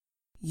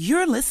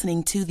You're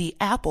listening to the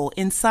Apple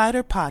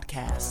Insider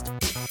Podcast.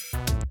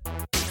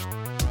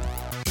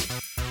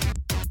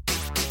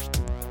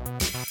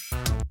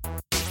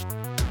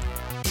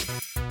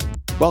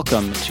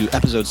 Welcome to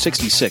episode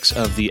 66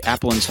 of the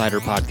Apple Insider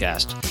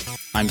Podcast.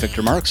 I'm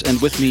Victor Marks, and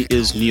with me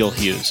is Neil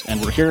Hughes, and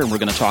we're here and we're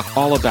going to talk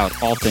all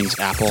about all things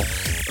Apple,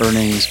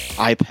 earnings,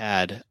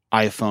 iPad,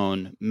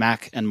 iPhone,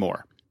 Mac, and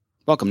more.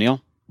 Welcome,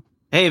 Neil.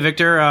 Hey,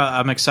 Victor.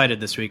 I'm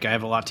excited this week. I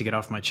have a lot to get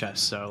off my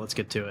chest, so let's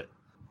get to it.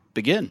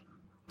 Begin.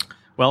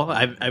 Well,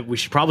 we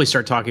should probably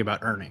start talking about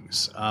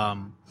earnings.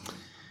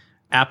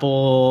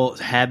 Apple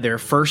had their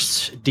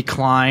first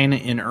decline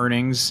in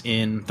earnings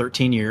in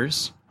 13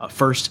 years,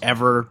 first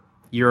ever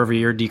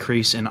year-over-year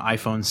decrease in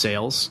iPhone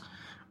sales.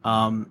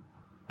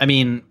 I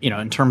mean,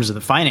 in terms of the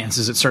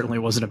finances, it certainly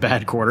wasn't a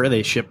bad quarter.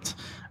 They shipped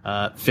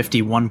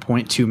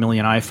 51.2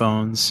 million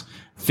iPhones,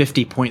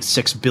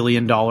 $50.6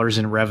 billion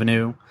in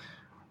revenue.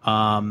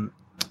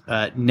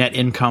 Net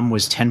income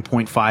was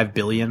 $10.5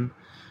 billion.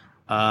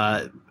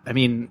 I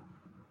mean,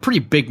 pretty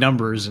big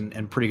numbers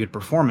and pretty good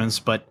performance,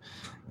 but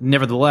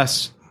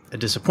nevertheless a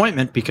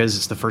disappointment because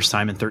it's the first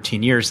time in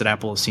 13 years that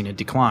Apple has seen a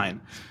decline.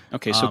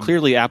 Okay, so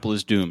clearly Apple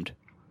is doomed.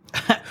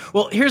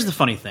 Well, here's the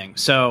funny thing.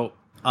 So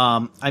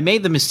I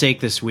made the mistake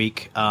this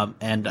week,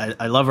 and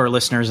I love our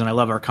listeners and I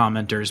love our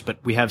commenters, but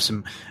we have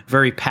some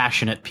very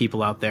passionate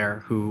people out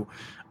there who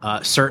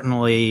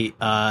certainly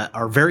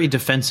are very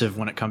defensive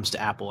when it comes to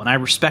Apple, and I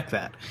respect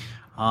that.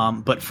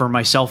 But for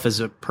myself as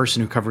a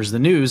person who covers the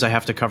news, I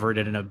have to cover it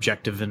in an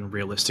objective and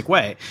realistic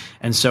way.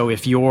 And so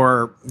if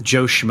you're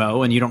Joe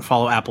Schmo and you don't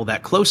follow Apple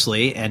that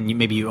closely, and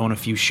maybe you own a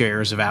few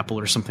shares of Apple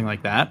or something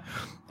like that,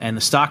 and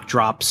the stock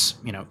drops,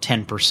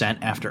 10%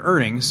 after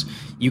earnings,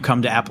 you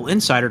come to Apple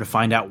Insider to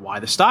find out why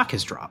the stock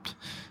has dropped.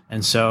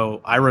 And so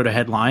I wrote a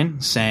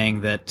headline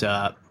saying that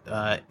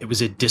it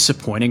was a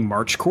disappointing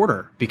March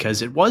quarter,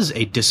 because it was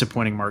a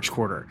disappointing March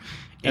quarter.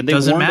 And they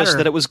warned us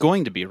that it was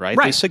going to be, right?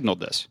 They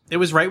signaled this. It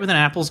was right within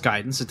Apple's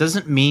guidance. It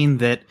doesn't mean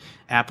that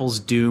Apple's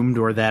doomed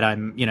or that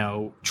I'm,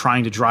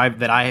 trying to drive,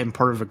 that I am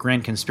part of a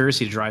grand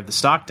conspiracy to drive the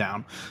stock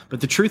down. But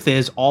the truth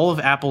is, all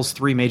of Apple's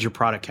three major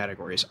product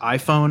categories,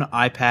 iPhone,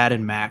 iPad,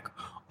 and Mac,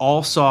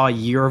 all saw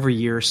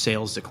year-over-year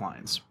sales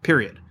declines,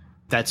 period.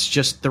 That's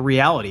just the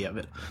reality of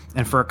it.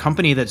 And for a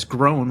company that's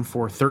grown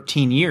for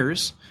 13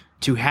 years,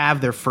 to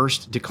have their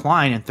first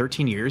decline in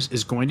 13 years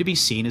is going to be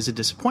seen as a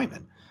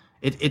disappointment.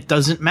 It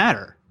doesn't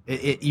matter.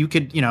 You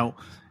can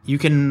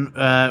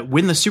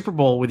win the Super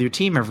Bowl with your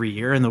team every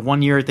year, and the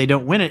one year they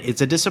don't win it,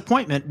 it's a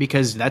disappointment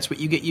because that's what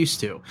you get used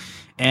to.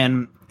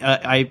 And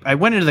I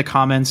went into the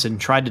comments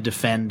and tried to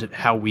defend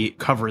how we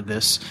covered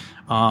this,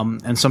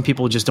 and some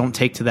people just don't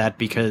take to that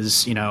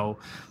because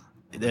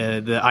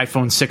the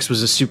iPhone 6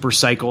 was a super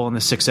cycle and the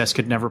 6S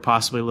could never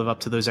possibly live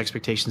up to those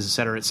expectations, et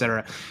cetera, et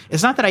cetera.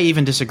 It's not that I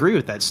even disagree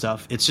with that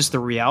stuff. It's just the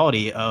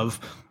reality of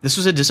this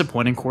was a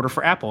disappointing quarter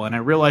for Apple. And I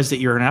realize that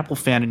you're an Apple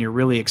fan and you're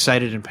really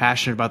excited and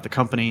passionate about the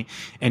company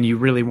and you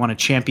really want to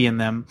champion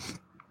them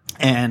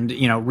and,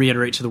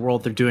 reiterate to the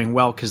world they're doing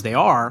well because they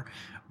are.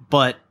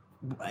 But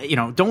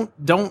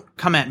don't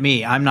come at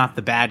me. I'm not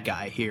the bad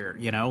guy here,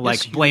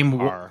 Yes, blame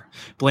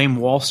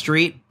Wall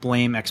Street,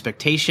 blame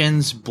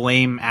expectations,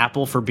 blame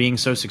Apple for being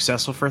so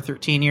successful for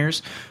 13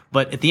 years.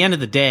 But at the end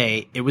of the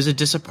day, it was a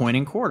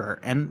disappointing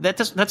quarter, and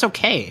that's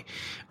okay.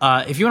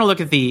 If you want to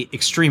look at the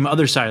extreme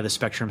other side of the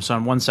spectrum, so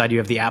on one side you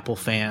have the Apple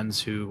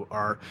fans who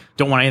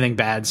don't want anything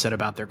bad said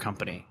about their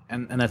company,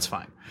 and that's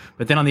fine.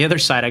 But then on the other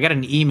side, I got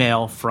an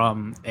email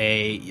from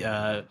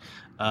a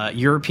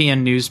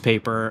European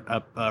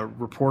newspaper, a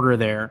reporter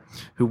there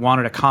who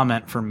wanted a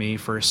comment from me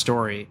for a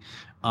story.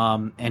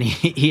 And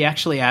he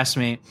actually asked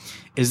me,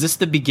 is this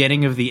the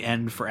beginning of the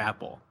end for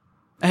Apple?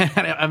 And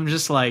I'm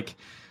just like,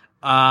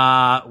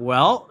 over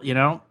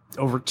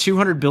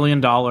 $200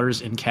 billion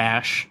in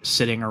cash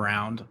sitting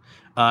around.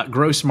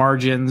 Gross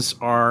margins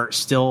are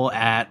still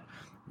at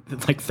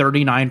like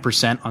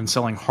 39% on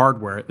selling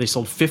hardware. They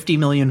sold 50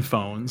 million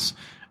phones.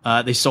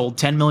 They sold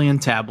 10 million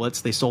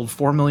tablets. They sold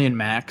 4 million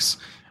Macs.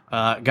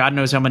 God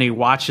knows how many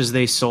watches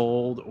they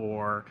sold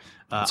or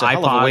it's a iPods.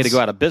 hell of a way to go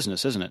out of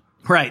business, isn't it?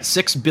 Right.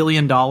 $6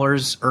 billion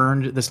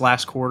earned this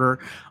last quarter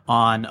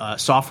on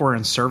software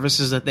and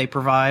services that they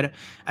provide.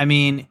 I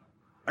mean,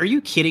 are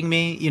you kidding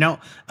me?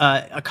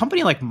 A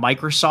company like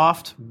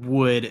Microsoft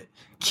would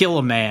kill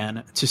a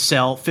man to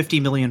sell 50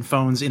 million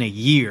phones in a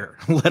year,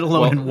 let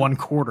alone in one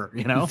quarter.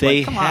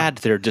 They had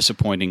their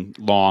disappointing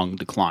long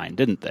decline,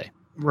 didn't they?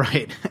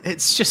 Right.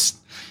 It's just,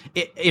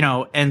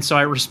 and so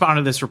I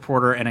responded to this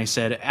reporter and I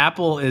said,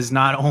 Apple is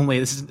not only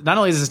is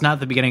this not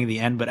the beginning of the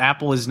end, but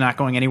Apple is not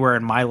going anywhere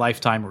in my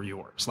lifetime or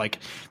yours. Like,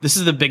 this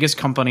is the biggest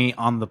company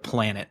on the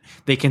planet.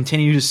 They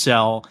continue to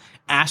sell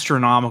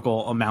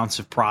astronomical amounts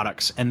of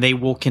products, and they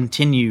will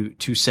continue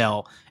to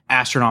sell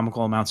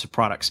astronomical amounts of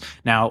products.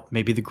 Now,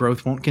 maybe the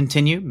growth won't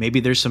continue.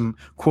 Maybe there's some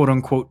quote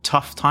unquote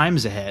tough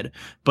times ahead.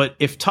 But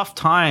if tough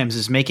times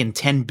is making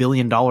 $10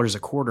 billion a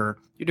quarter,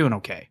 you're doing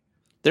okay.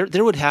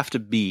 There would have to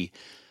be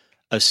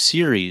a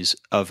series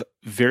of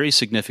very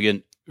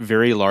significant,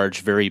 very large,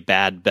 very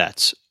bad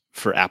bets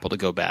for Apple to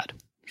go bad.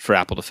 for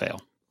Apple to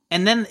fail.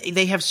 And then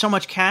they have so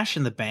much cash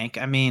in the bank.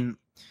 I mean,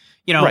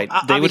 right.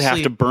 They would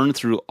have to burn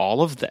through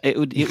all of that. It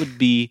would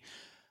be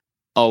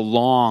a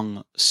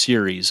long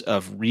series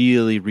of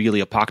really,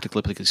 really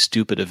apocalyptically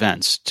stupid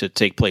events to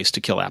take place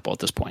to kill Apple at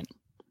this point.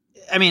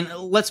 I mean,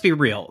 let's be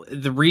real.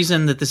 The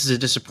reason that this is a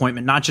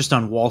disappointment, not just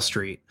on Wall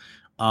Street,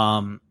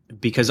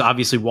 because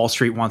obviously Wall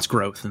Street wants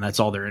growth and that's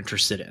all they're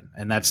interested in.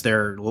 And that's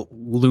their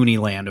loony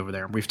land over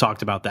there. We've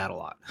talked about that a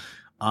lot.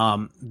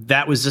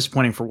 That was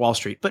disappointing for Wall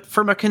Street. But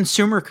from a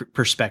consumer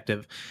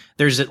perspective,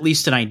 there's at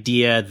least an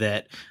idea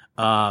that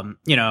 3D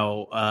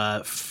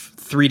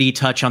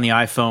touch on the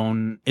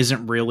iPhone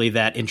isn't really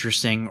that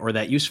interesting or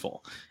that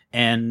useful.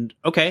 And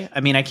okay,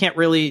 I mean, I can't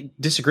really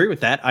disagree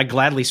with that. I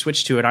gladly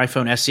switched to an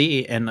iPhone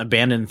SE and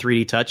abandoned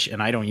 3D touch,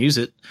 and I don't use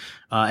it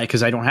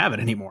because I don't have it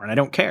anymore, and I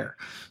don't care.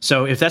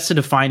 So if that's the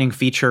defining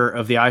feature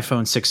of the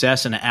iPhone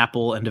success and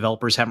Apple and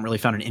developers haven't really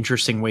found an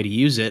interesting way to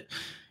use it,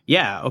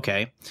 yeah,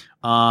 okay.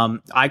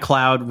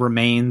 iCloud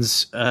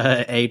remains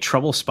a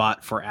trouble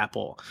spot for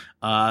Apple.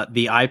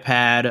 The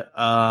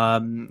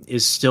iPad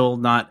is still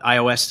not,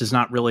 iOS does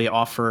not really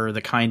offer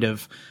the kind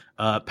of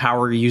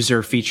power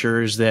user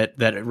features that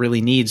it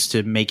really needs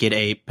to make it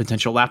a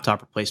potential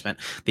laptop replacement.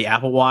 The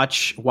Apple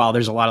Watch, while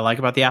there's a lot I like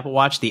about the Apple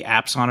Watch, the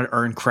apps on it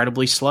are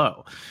incredibly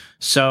slow.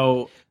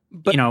 So,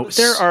 but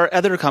there are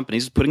other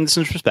companies, putting this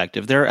in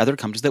perspective, there are other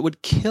companies that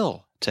would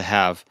kill to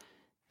have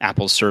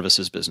Apple's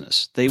services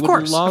business. They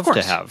would love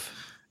to have.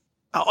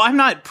 Oh, I'm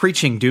not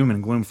preaching doom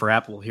and gloom for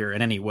Apple here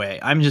in any way.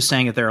 I'm just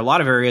saying that there are a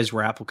lot of areas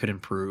where Apple could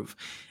improve.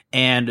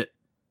 And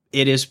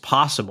it is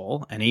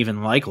possible and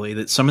even likely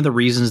that some of the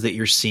reasons that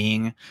you're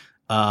seeing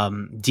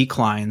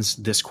declines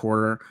this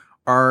quarter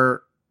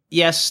are,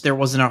 yes, there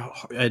wasn't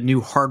a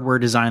new hardware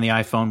design on the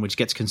iPhone, which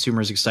gets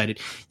consumers excited.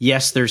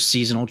 Yes, there's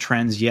seasonal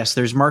trends. Yes,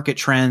 there's market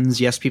trends.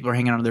 Yes, people are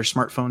hanging on to their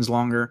smartphones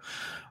longer.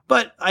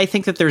 But I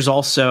think that there's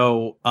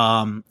also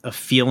a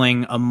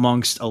feeling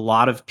amongst a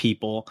lot of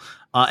people.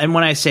 And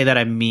when I say that,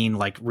 I mean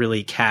like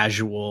really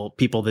casual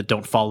people that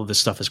don't follow this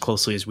stuff as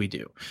closely as we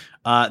do.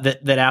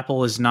 That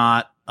Apple is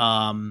not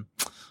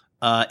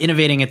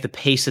innovating at the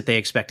pace that they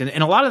expect.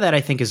 And a lot of that I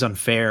think is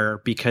unfair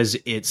because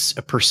it's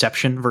a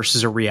perception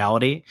versus a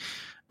reality.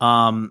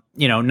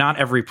 Not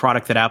every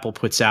product that Apple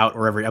puts out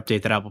or every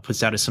update that Apple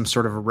puts out is some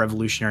sort of a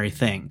revolutionary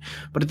thing.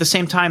 But at the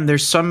same time,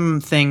 there's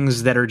some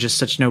things that are just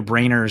such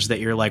no-brainers that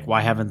you're like, why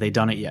haven't they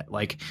done it yet?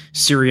 Like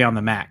Siri on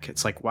the Mac.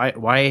 It's like,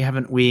 why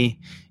haven't we,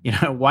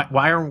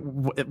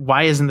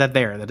 why isn't that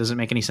there? That doesn't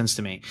make any sense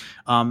to me.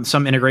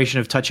 Some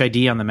integration of Touch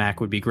ID on the Mac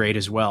would be great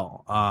as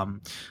well.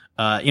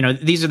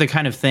 These are the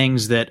kind of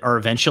things that are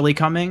eventually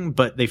coming,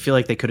 but they feel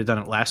like they could have done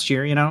it last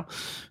year,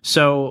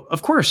 So,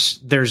 of course,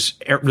 there's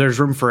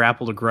room for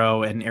Apple to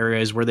grow in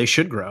areas where they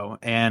should grow.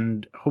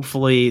 And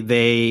hopefully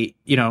they,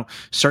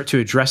 start to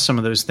address some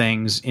of those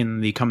things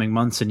in the coming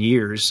months and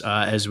years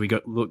as we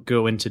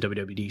go into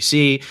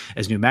WWDC,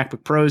 as new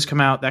MacBook Pros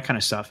come out, that kind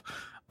of stuff.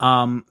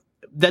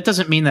 That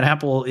doesn't mean that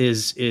Apple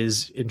is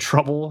in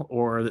trouble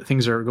or that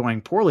things are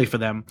going poorly for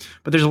them,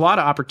 but there's a lot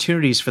of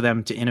opportunities for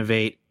them to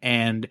innovate.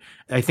 And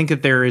I think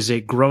that there is a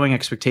growing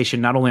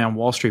expectation, not only on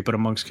Wall Street, but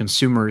amongst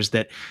consumers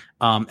that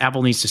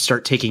Apple needs to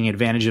start taking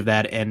advantage of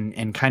that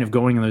and kind of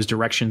going in those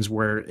directions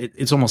where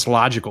it's almost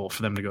logical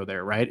for them to go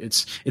there, right?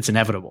 It's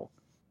inevitable.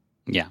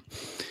 Yeah.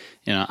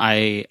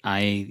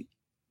 I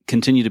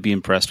continue to be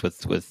impressed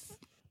with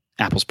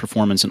Apple's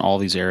performance in all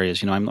these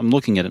areas. I'm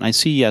looking at it and I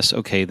see, yes,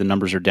 okay, the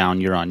numbers are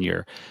down year on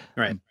year.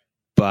 Right.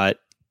 But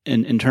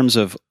in terms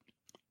of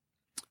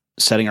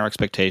setting our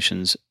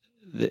expectations,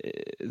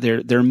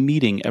 they're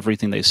meeting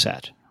everything they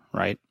set,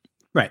 right?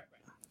 Right.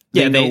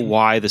 They know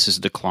why this is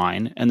a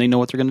decline and they know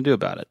what they're going to do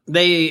about it.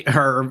 They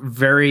are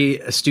very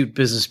astute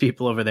business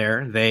people over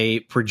there.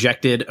 They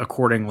projected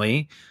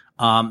accordingly.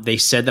 They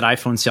said that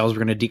iPhone sales were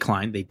going to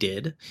decline. They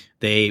did.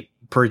 They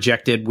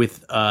projected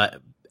with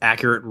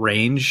accurate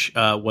range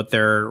what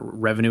their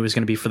revenue is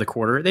going to be for the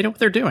quarter. They know what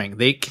they're doing.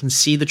 They can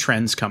see the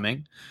trends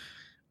coming,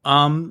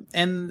 and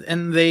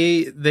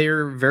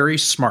they're very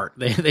smart.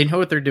 They know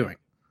what they're doing.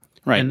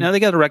 Right. And now they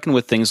got to reckon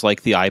with things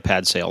like the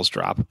iPad sales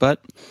drop,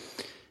 but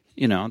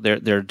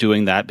they're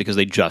doing that because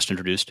they just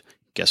introduced,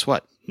 guess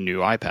what, new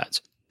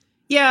iPads.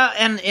 Yeah,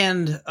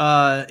 and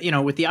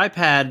with the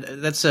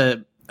iPad, that's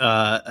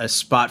a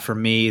spot for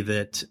me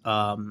that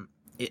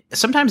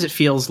sometimes it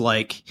feels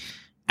like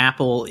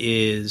Apple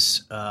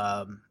is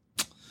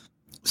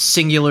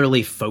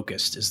singularly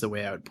focused is the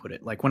way I would put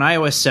it. Like when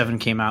iOS 7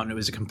 came out and it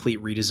was a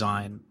complete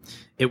redesign,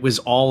 it was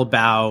all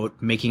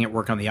about making it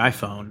work on the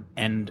iPhone,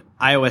 and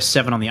iOS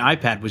 7 on the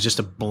iPad was just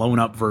a blown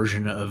up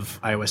version of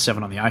iOS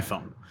 7 on the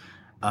iPhone.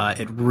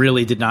 It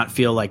really did not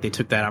feel like they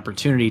took that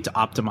opportunity to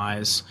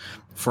optimize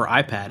for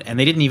iPad, and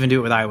they didn't even do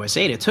it with iOS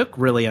 8. It took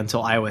really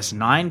until iOS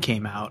 9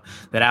 came out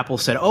that Apple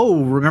said,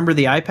 oh, remember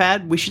the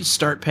iPad? We should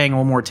start paying a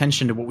little more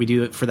attention to what we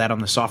do for that on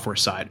the software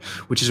side,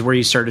 which is where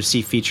you start to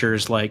see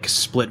features like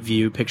split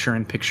view,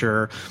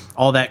 picture-in-picture,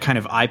 all that kind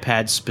of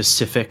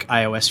iPad-specific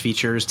iOS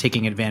features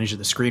taking advantage of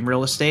the screen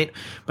real estate.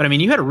 But I mean,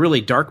 you had a really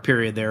dark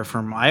period there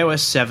from iOS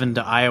 7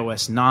 to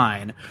iOS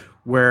 9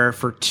 where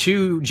for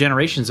 2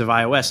 generations of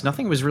iOS,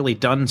 nothing was really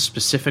done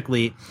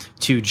specifically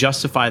to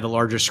justify the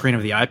larger screen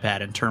of the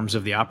iPad in terms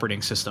of the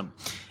operating system.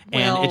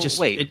 And well, it just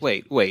wait.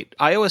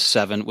 iOS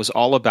 7 was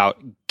all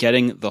about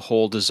getting the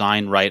whole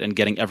design right and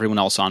getting everyone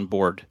else on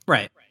board.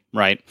 Right.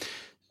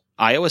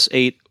 iOS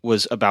 8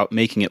 was about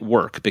making it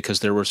work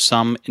because there were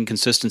some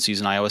inconsistencies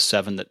in iOS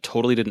 7 that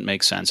totally didn't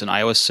make sense, and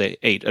iOS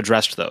 8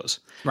 addressed those.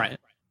 Right.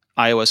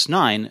 iOS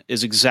 9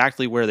 is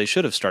exactly where they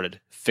should have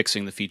started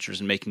fixing the features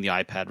and making the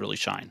iPad really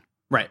shine.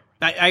 Right.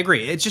 I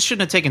agree. It just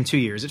shouldn't have taken 2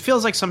 years. It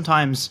feels like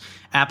sometimes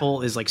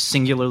Apple is like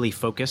singularly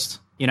focused,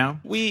 you know?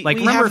 We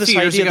remember have a this few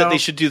years idea ago, that they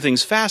should do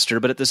things faster,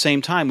 but at the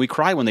same time, we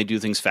cry when they do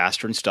things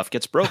faster and stuff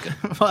gets broken.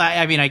 Well,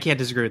 I mean, I can't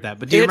disagree with that.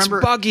 But do you remember?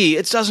 It's buggy.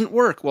 It doesn't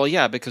work. Well,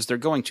 yeah, because they're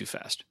going too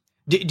fast.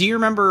 Do you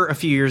remember a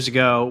few years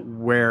ago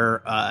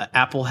where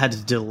Apple had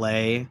to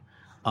delay?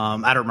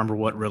 I don't remember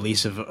what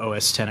release of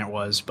OS 10 it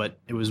was, but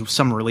it was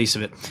some release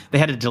of it. They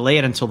had to delay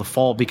it until the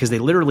fall because they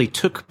literally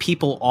took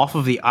people off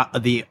of the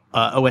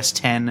OS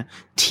 10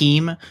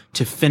 team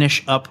to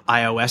finish up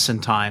iOS in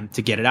time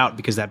to get it out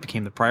because that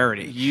became the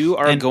priority. You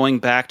are going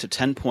back to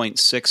 10.6,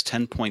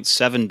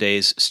 10.7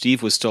 days.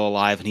 Steve was still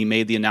alive, and he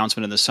made the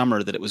announcement in the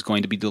summer that it was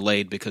going to be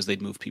delayed because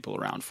they'd move people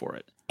around for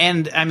it.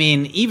 And I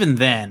mean, even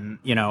then,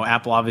 you know,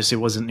 Apple obviously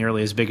wasn't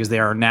nearly as big as they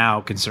are now,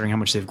 considering how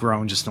much they've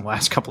grown just in the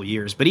last couple of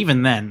years. But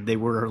even then, they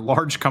were a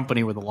large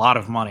company with a lot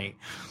of money.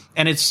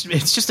 And it's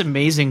just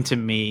amazing to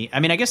me. I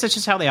mean, I guess that's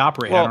just how they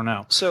operate. Well, I don't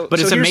know. but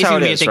it's here's amazing how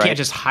to it me is, that they right? can't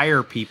just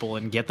hire people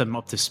and get them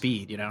up to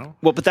speed, you know?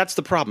 Well, but that's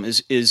the problem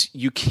is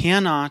you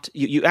cannot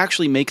you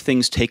actually make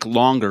things take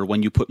longer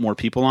when you put more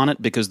people on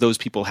it because those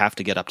people have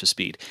to get up to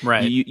speed.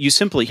 Right. You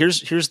simply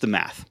here's the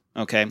math,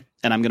 okay?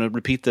 And I'm going to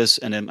repeat this,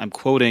 and I'm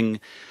quoting.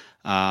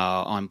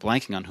 I'm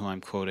blanking on who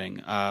I'm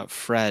quoting.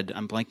 Fred.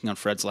 I'm blanking on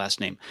Fred's last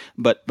name.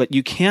 But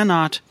you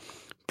cannot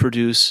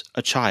produce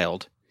a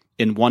child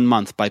in 1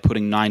 month by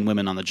putting 9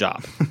 women on the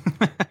job.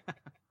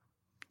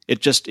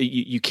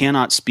 You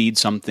cannot speed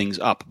some things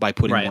up by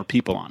putting more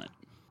people on it.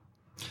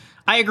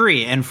 I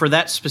agree, and for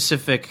that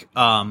specific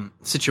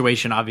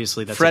situation,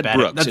 obviously that's Fred a bad,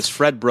 Brooks. It's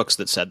Fred Brooks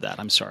that said that.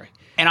 I'm sorry.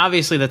 And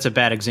obviously that's a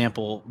bad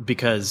example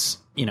because,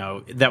 you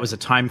know, that was a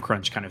time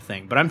crunch kind of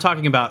thing. But I'm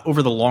talking about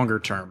over the longer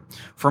term.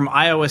 From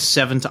iOS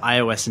 7 to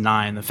iOS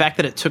 9, the fact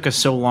that it took us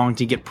so long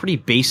to get pretty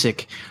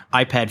basic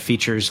iPad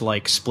features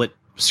like split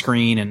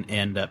screen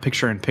and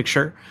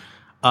picture-in-picture,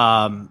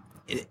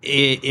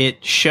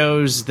 it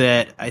shows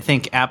that I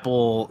think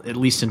Apple, at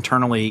least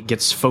internally,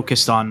 gets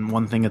focused on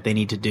one thing that they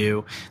need to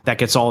do. That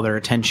gets all their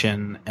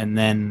attention, and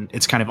then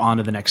it's kind of on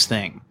to the next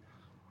thing.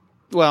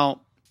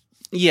 Well,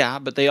 yeah,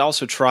 but they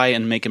also try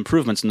and make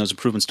improvements, and those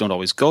improvements don't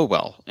always go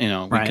well. You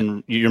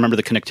know, you remember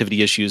the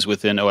connectivity issues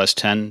within OS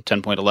 10,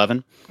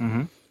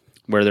 10.11,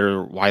 where there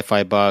were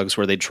Wi-Fi bugs,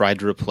 where they tried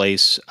to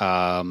replace.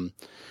 I'm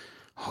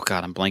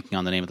blanking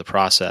on the name of the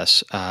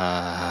process.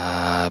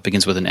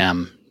 Begins with an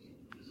M.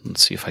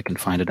 Let's see if I can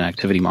find an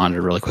activity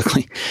monitor really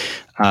quickly.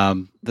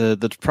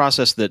 The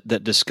process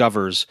that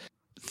discovers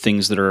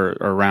things that are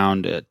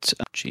around it.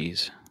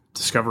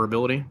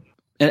 Discoverability.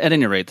 At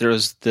any rate, there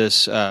was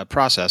this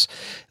process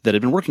that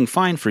had been working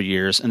fine for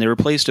years, and they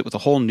replaced it with a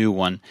whole new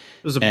one.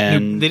 They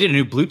did a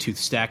new Bluetooth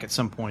stack at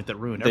some point that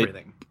ruined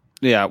everything.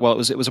 Yeah, well,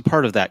 it was a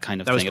part of that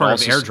kind of thing. That was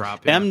part of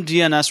AirDrop. Yeah.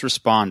 MDNS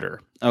Responder.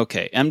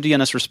 Okay,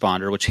 MDNS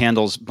Responder, which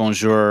handles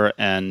Bonjour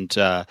and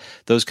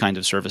those kind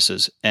of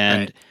services.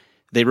 And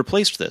they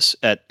replaced this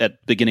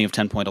at beginning of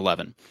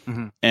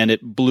 10.11. And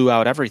it blew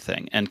out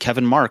everything. And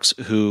Kevin Marks,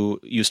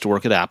 who used to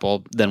work at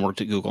Apple, then worked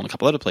at Google and a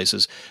couple other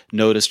places,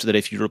 noticed that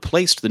if you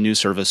replaced the new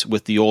service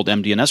with the old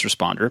MDNS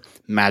Responder,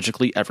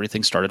 magically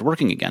everything started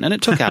working again. And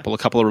it took Apple a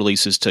couple of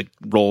releases to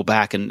roll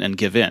back and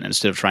give in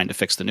instead of trying to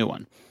fix the new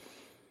one.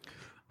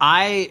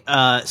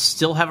 I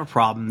still have a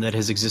problem that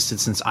has existed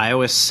since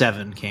iOS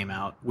 7 came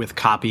out with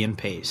copy and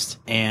paste.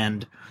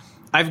 And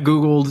I've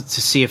Googled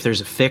to see if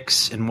there's a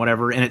fix and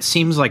whatever, and it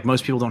seems like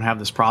most people don't have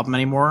this problem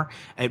anymore.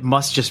 It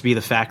must just be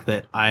the fact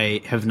that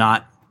I have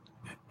not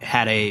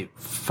had a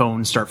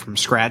phone start from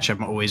scratch.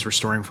 I'm always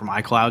restoring from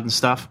iCloud and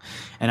stuff.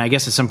 And I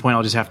guess at some point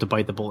I'll just have to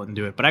bite the bullet and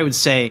do it. But I would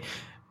say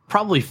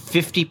probably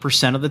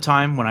 50% of the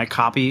time when I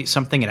copy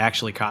something, it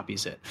actually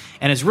copies it.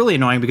 And it's really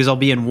annoying because I'll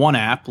be in one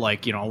app,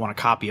 like, you know, I want to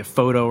copy a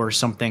photo or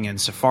something in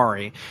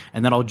Safari,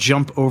 and then I'll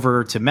jump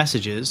over to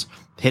Messages,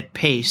 hit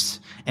paste,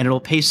 and it'll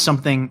paste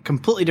something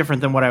completely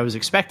different than what I was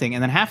expecting.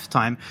 And then half the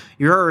time,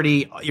 your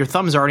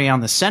thumb's already on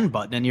the send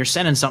button, and you're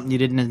sending something you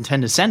didn't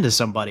intend to send to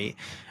somebody.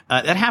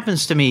 That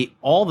happens to me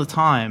all the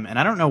time, and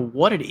I don't know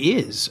what it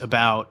is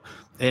about.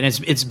 And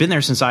it's been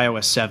there since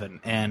iOS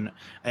 7, and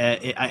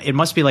it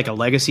must be like a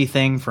legacy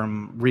thing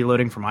from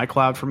reloading from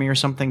iCloud for me or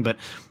something. But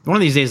one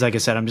of these days, like I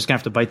said, I'm just going to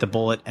have to bite the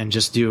bullet and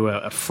just do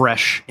a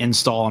fresh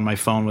install on my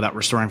phone without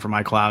restoring from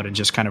iCloud and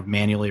just kind of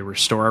manually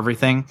restore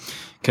everything.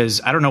 Because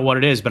I don't know what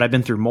it is, but I've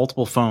been through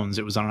multiple phones.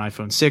 It was on an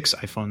iPhone 6,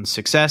 iPhone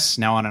 6S,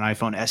 now on an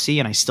iPhone SE,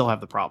 and I still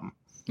have the problem.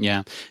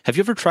 Yeah. Have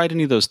you ever tried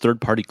any of those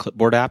third-party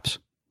clipboard apps?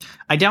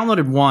 I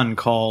downloaded one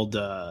called...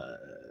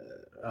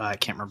 I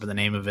can't remember the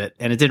name of it,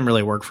 and it didn't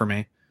really work for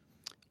me.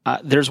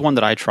 There's one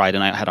that I tried,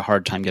 and I had a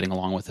hard time getting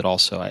along with it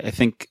also. I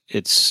think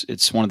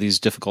it's one of these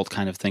difficult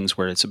kind of things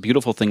where it's a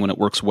beautiful thing when it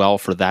works well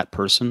for that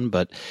person,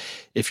 but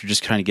if you're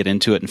just trying to get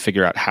into it and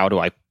figure out how do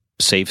I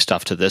save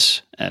stuff to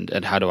this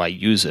and how do I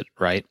use it,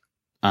 right?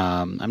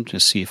 I'm going to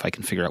see if I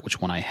can figure out which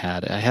one I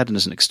had. I had it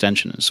as an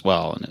extension as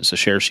well, and it's a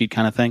share sheet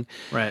kind of thing.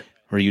 Right.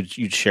 Where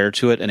you'd share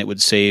to it, and it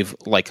would save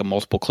like a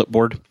multiple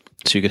clipboard,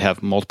 so you could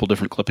have multiple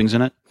different clippings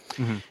in it.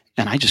 Mm-hmm.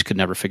 And I just could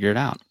never figure it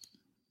out.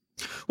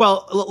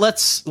 Well,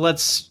 let's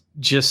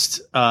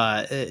just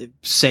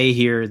say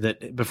here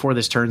that before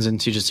this turns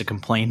into just a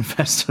complaint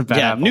fest about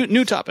Apple.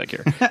 New topic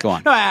here. Go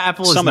on. No,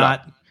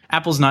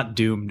 Apple's not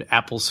doomed.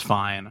 Apple's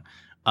fine.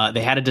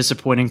 They had a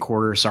disappointing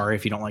quarter. Sorry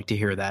if you don't like to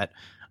hear that.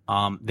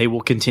 They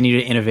will continue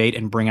to innovate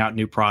and bring out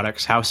new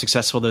products. How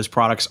successful those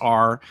products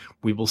are,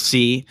 we will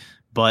see.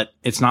 But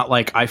it's not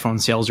like iPhone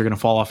sales are going to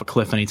fall off a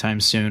cliff anytime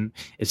soon.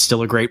 It's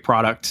still a great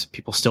product.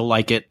 People still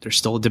like it. There's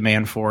still a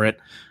demand for it.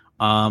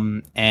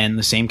 And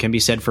the same can be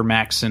said for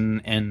Macs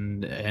and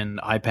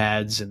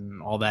iPads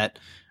and all that.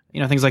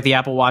 Things like the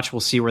Apple Watch,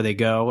 we'll see where they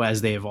go as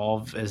they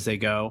evolve as they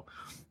go.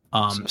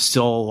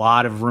 Still a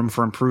lot of room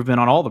for improvement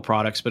on all the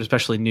products, but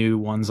especially new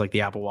ones like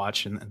the Apple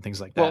Watch and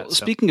things like that. Well,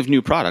 speaking of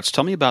new products,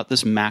 tell me about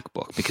this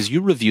MacBook, because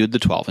you reviewed the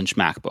 12-inch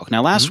MacBook.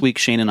 Now, last week,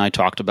 Shane and I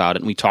talked about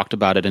it, and we talked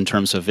about it in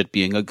terms of it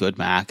being a good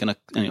Mac and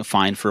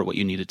fine for what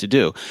you needed to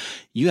do.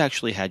 You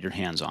actually had your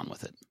hands on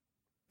with it.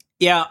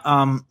 Yeah.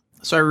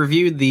 So I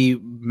reviewed the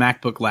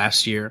MacBook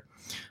last year,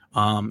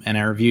 and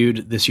I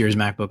reviewed this year's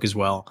MacBook as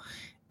well.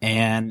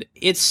 And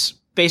it's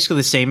basically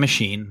the same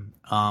machine,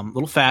 a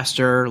little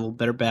faster, a little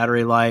better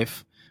battery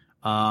life.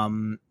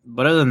 But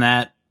other than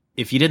that,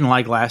 if you didn't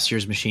like last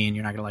year's machine,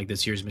 you're not going to like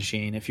this year's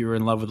machine. If you were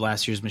in love with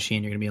last year's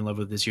machine, you're going to be in love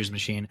with this year's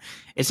machine.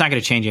 It's not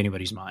going to change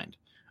anybody's mind.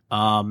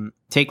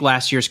 Take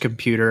last year's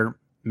computer,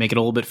 make it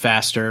a little bit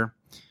faster.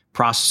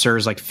 Processor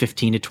is like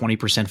 15 to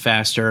 20%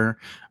 faster.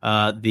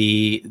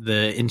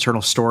 The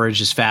internal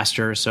storage is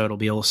faster, so it'll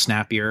be a little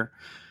snappier.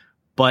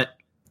 But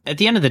at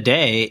the end of the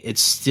day,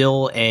 it's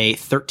still a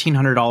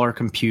 $1,300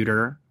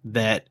 computer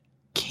that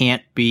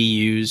can't be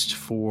used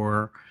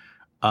for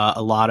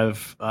a lot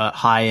of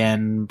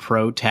high-end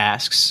pro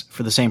tasks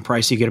for the same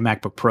price you get a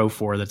MacBook Pro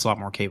for that's a lot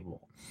more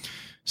capable.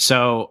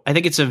 So I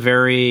think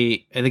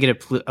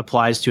it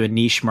applies to a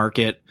niche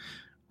market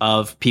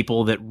of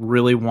people that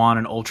really want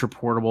an ultra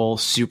portable,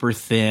 super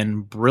thin,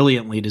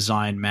 brilliantly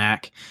designed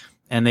Mac,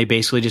 and they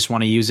basically just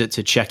want to use it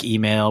to check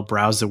email,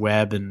 browse the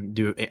web, and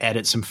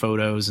edit some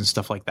photos and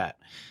stuff like that.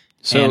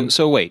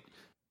 So wait,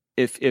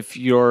 if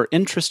you're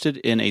interested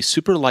in a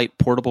super light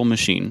portable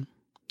machine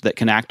that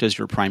can act as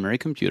your primary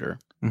computer,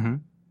 mm-hmm.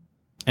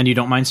 and you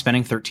don't mind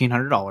spending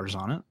 $1,300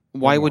 on it,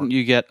 why wouldn't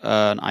you get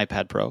an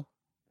iPad Pro?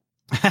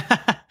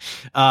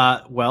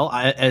 Well,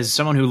 as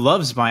someone who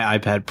loves my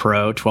iPad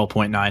Pro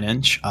 12.9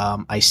 inch,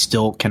 I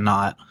still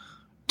cannot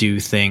do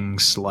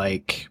things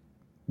like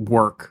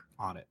work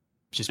on it.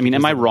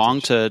 Am I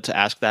wrong to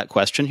ask that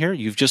question here?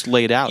 You've just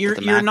laid out that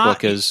the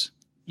MacBook is...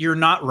 You're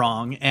not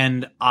wrong,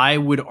 and I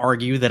would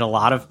argue that a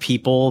lot of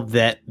people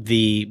that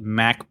the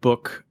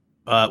MacBook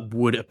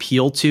would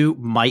appeal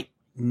to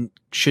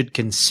should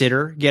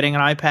consider getting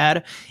an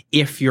iPad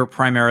if you're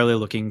primarily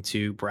looking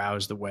to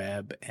browse the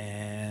web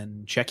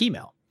and check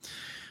email.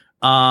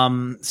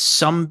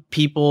 Some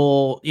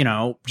people,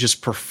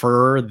 just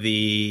prefer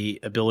the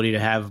ability to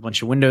have a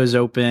bunch of windows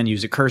open,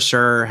 use a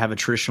cursor, have a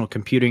traditional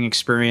computing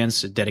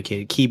experience, a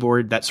dedicated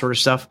keyboard, that sort of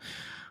stuff.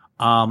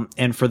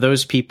 And for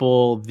those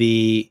people,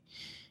 the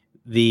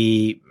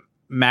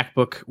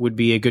MacBook would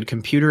be a good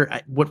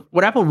computer.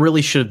 What Apple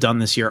really should have done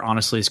this year,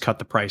 honestly, is cut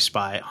the price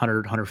by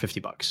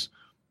 $150.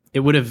 It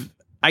would have.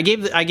 I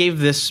gave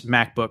this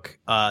MacBook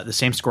the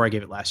same score I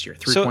gave it last year.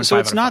 3.5. So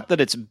it's not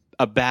that it's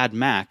a bad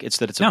Mac; it's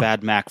that it's a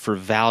bad Mac for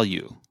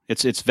value.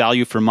 It's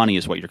value for money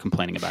is what you're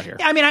complaining about here.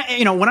 Yeah, I mean,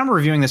 when I'm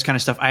reviewing this kind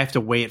of stuff, I have to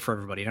weigh it for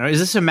everybody. Is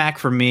this a Mac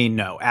for me?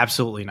 No,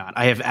 absolutely not.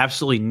 I have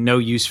absolutely no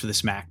use for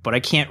this Mac, but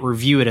I can't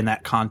review it in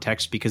that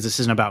context because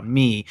this isn't about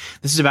me.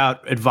 This is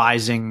about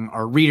advising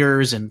our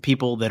readers and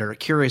people that are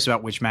curious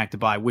about which Mac to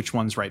buy, which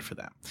one's right for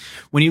them.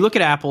 When you look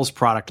at Apple's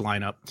product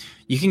lineup,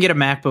 you can get a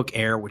MacBook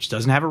Air, which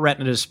doesn't have a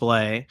Retina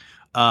display,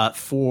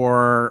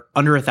 for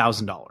under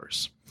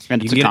 $1,000.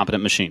 And it's a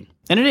competent machine.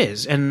 And it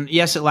is. And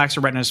yes, it lacks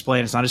a Retina display,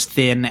 and it's not as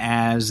thin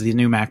as the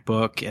new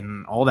MacBook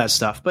and all that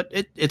stuff, but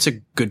it's a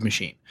good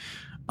machine.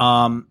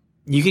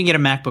 You can get a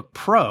MacBook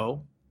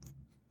Pro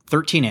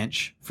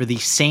 13-inch for the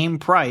same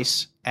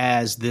price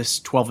as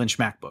this 12-inch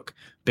MacBook.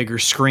 Bigger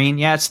screen.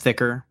 Yeah, it's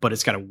thicker, but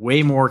it's got a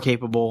way more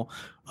capable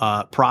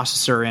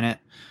processor in it.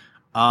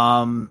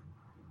 The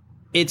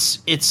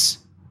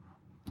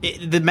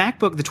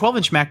MacBook, the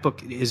 12-inch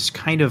MacBook is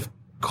kind of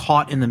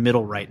caught in the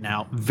middle right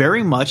now,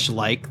 very much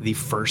like the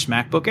first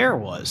MacBook Air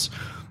was.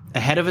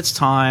 Ahead of its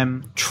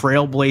time,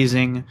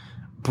 trailblazing,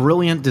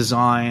 brilliant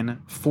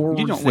design,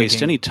 forward-thinking. You don't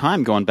waste any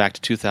time going back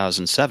to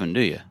 2007,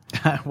 do you?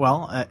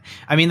 Well,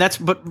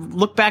 but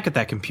look back at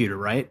that computer,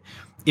 right?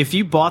 if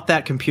you bought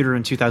that computer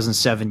in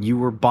 2007, you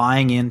were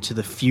buying into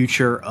the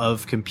future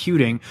of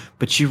computing,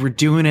 but you were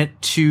doing it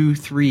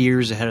 2-3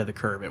 years ahead of the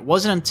curve. It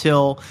wasn't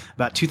until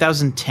about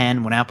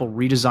 2010 when Apple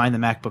redesigned the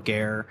MacBook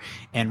Air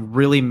and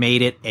really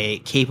made it a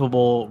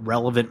capable,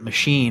 relevant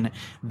machine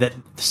that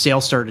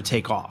sales started to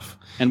take off.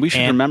 And we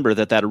should remember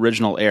that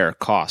original Air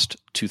cost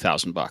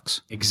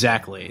 $2,000.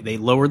 Exactly. They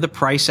lowered the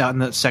price out in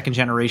the second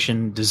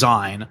generation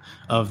design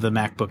of the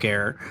MacBook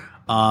Air.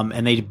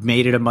 And they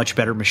made it a much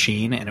better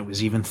machine, and it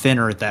was even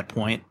thinner at that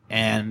point.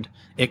 And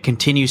it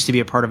continues to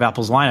be a part of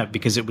Apple's lineup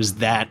because it was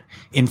that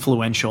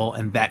influential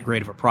and that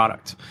great of a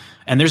product.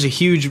 And there's a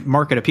huge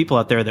market of people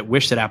out there that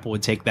wish that Apple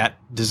would take that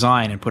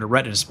design and put a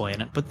Retina display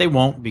in it, but they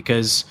won't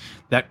because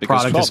product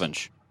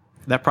 12-inch.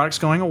 That product's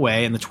going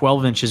away, and the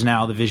 12-inch is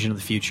now the vision of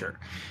the future.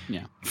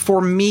 Yeah.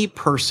 For me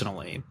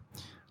personally,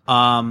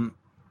 the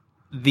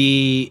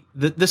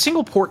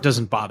single port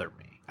doesn't bother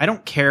me. I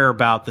don't care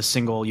about the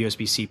single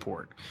USB-C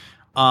port.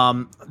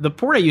 The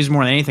port I use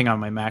more than anything on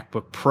my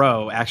MacBook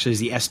Pro actually is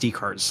the SD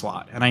card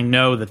slot, and I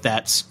know that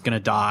that's going to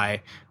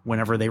die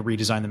whenever they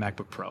redesign the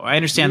MacBook Pro. I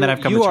understand that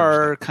I've come to terms with You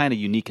are kind of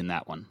unique in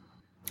that one.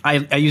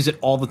 I use it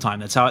all the time.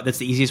 That's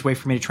the easiest way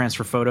for me to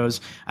transfer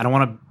photos. I don't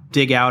want to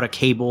dig out a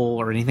cable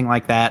or anything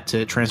like that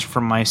to transfer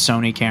from my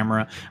Sony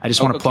camera. I just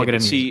want to plug it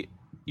in. See,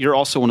 you're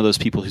also one of those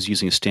people who's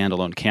using a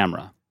standalone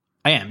camera.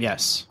 I am,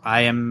 yes.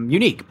 I am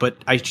unique, but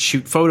I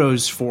shoot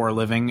photos for a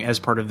living as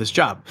part of this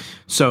job.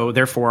 So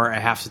therefore, I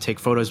have to take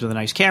photos with a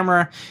nice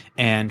camera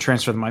and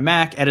transfer them to my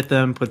Mac, edit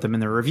them, put them in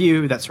the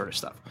review, that sort of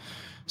stuff.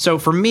 So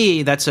for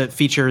me, that's a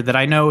feature that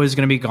I know is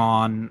going to be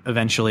gone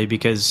eventually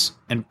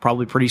and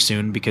probably pretty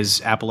soon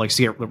because Apple likes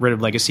to get rid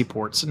of legacy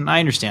ports, and I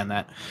understand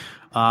that.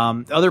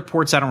 Other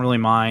ports I don't really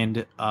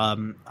mind.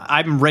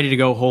 I'm ready to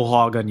go whole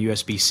hog on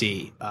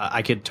USB-C.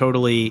 I could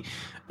totally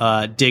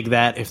dig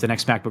that if the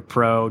next MacBook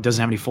Pro doesn't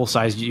have any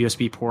full-size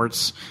USB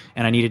ports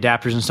and I need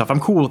adapters and stuff.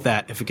 I'm cool with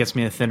that if it gets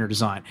me a thinner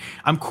design.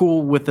 I'm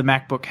cool with the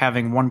MacBook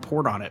having one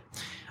port on it.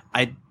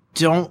 I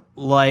don't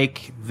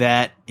like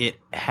that it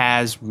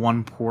has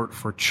one port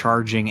for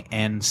charging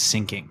and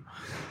syncing.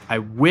 I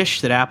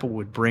wish that Apple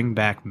would bring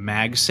back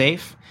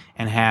MagSafe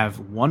and have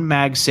one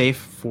MagSafe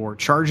for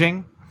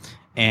charging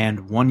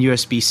and one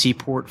USB-C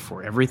port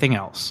for everything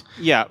else.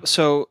 Yeah,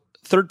 so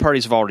third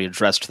parties have already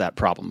addressed that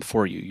problem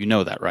for you. You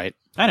know that, right?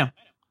 I know.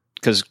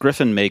 Because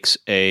Griffin makes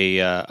a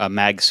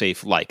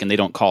MagSafe-like, and they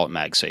don't call it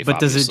MagSafe, But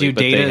does it do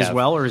data as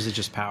well, or is it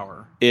just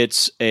power?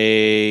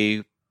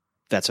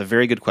 That's a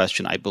very good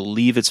question. I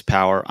believe it's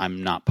power.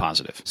 I'm not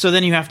positive. So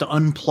then you have to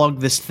unplug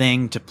this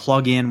thing to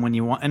plug in when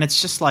you want, and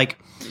it's just like...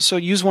 So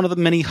use one of the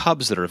many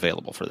hubs that are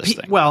available for this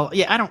thing. Well,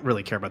 yeah, I don't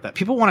really care about that.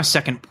 People want a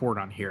second port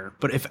on here,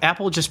 but if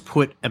Apple just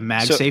put a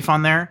MagSafe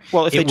on there...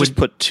 Well, if they just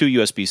put two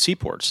USB-C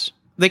ports...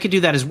 They could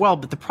do that as well,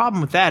 but the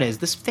problem with that is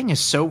this thing is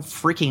so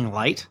freaking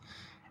light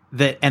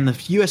and the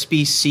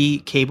USB-C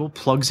cable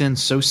plugs in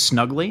so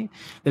snugly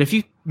that if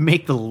you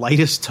make the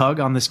lightest tug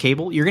on this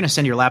cable, you're going to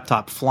send your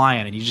laptop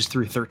flying, and you just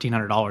threw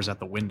 $1,300 out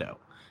the window.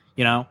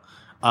 You know,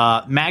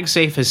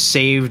 MagSafe has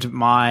saved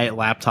my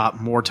laptop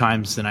more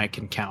times than I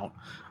can count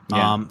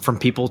from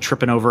people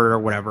tripping over it or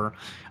whatever.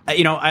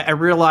 I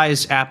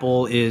realize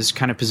Apple is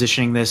kind of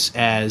positioning this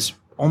as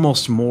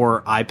almost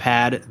more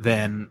iPad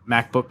than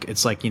MacBook.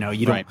 It's like, you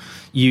don't, right.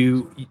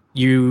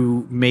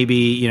 you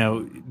maybe,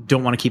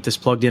 don't want to keep this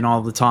plugged in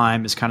all the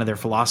time is kind of their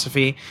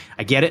philosophy.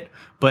 I get it.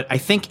 But I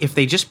think if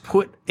they just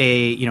put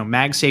a,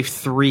 MagSafe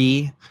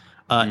 3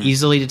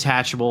 easily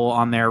detachable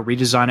on there,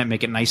 redesign it,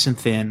 make it nice and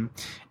thin,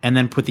 and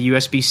then put the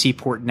USB-C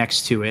port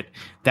next to it,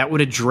 that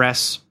would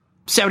address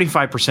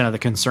 75% of the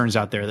concerns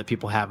out there that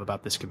people have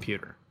about this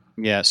computer.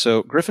 Yeah,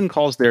 so Griffin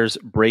calls theirs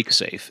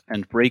BreakSafe,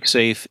 and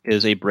BreakSafe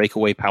is a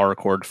breakaway power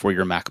cord for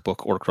your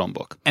MacBook or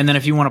Chromebook. And then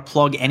if you want to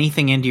plug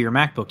anything into your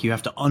MacBook, you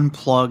have to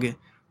unplug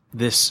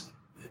this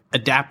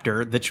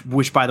adapter,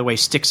 which, by the way,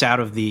 sticks out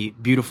of the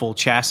beautiful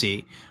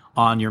chassis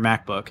on your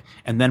MacBook,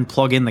 and then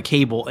plug in the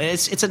cable.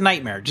 It's a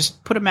nightmare.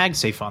 Just put a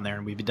MagSafe on there,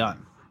 and we'd be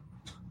done.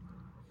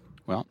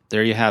 Well,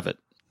 there you have it.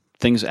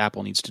 Things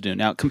Apple needs to do.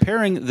 Now,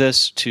 comparing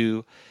this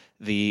to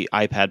the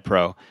iPad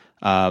Pro,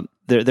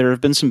 there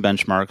have been some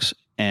benchmarks,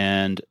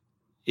 and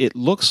it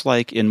looks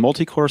like in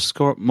multi-core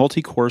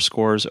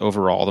scores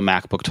overall, the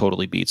MacBook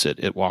totally beats it.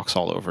 It walks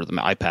all over the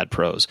iPad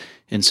Pros.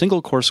 In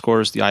single-core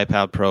scores, the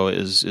iPad Pro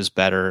is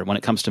better. When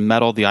it comes to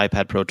metal, the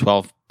iPad Pro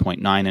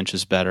 12.9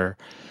 inches better.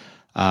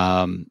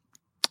 In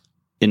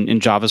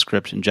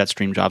JavaScript, in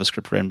Jetstream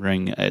JavaScript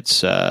rendering,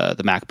 it's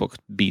the MacBook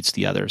beats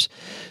the others.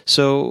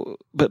 So,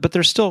 but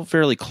they're still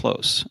fairly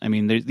close. I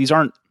mean, these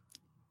aren't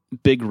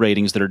big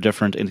ratings that are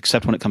different,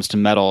 except when it comes to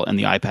metal, and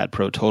the iPad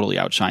Pro totally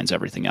outshines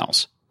everything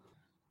else.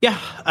 Yeah,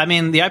 I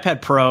mean, the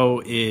iPad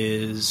Pro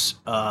is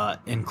an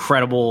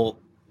incredible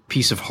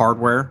piece of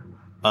hardware,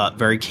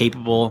 very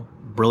capable,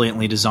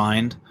 brilliantly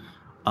designed.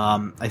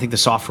 I think the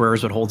software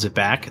is what holds it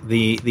back.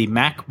 The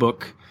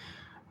MacBook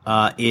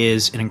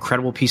is an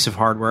incredible piece of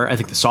hardware. I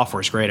think the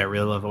software is great. I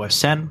really love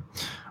OS X.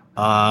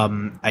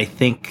 I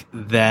think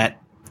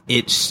that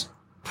its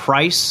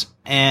price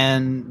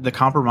and the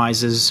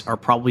compromises are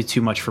probably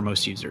too much for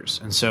most users.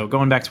 And so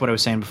going back to what I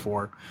was saying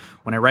before,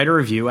 when I write a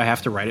review, I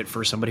have to write it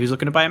for somebody who's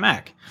looking to buy a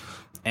Mac.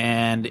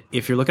 And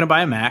if you're looking to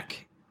buy a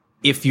Mac,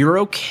 if you're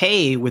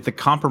okay with the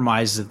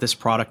compromises that this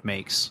product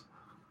makes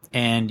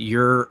and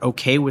you're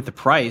okay with the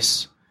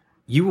price,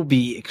 you will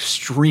be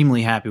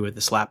extremely happy with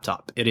this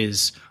laptop. It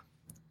is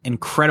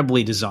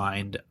incredibly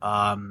designed.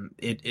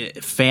 It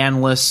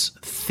fanless,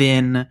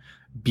 thin,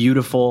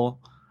 beautiful.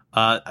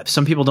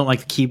 Some people don't like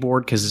the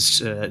keyboard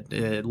because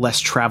it's less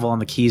travel on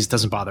the keys. It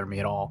doesn't bother me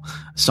at all.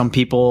 Some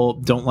people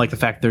don't like the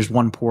fact there's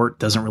one port.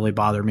 Doesn't really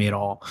bother me at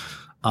all.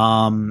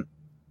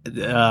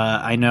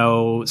 I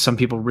know some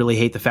people really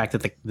hate the fact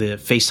that the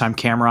FaceTime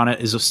camera on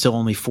it is still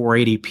only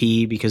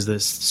 480p because the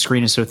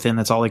screen is so thin.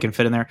 That's all they can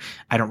fit in there.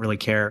 I don't really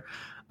care.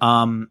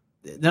 None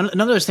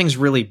of those things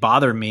really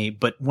bother me,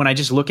 but when I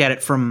just look at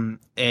it from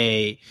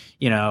a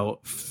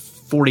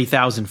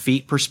 40,000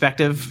 feet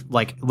perspective,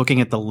 like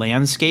looking at the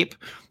landscape,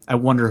 I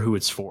wonder who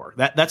it's for.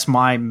 That's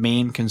my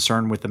main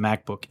concern with the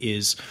MacBook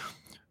is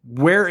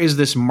where is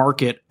this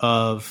market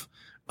of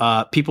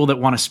people that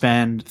want to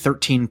spend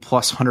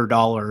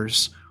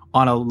 $1,300+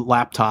 on a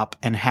laptop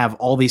and have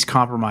all these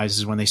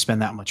compromises when they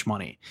spend that much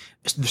money.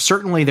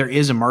 Certainly there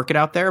is a market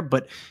out there,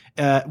 but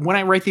when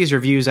I write these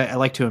reviews, I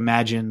like to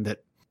imagine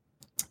that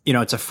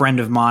it's a friend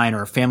of mine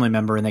or a family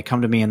member, and they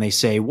come to me and they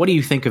say, "What do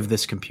you think of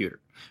this computer?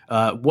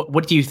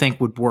 What do you think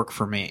would work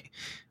for me?"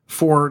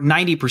 For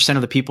 90%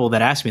 of the people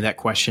that ask me that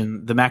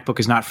question, the MacBook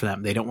is not for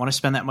them. They don't want to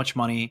spend that much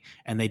money,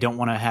 and they don't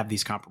want to have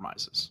these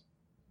compromises.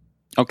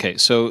 Okay,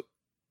 so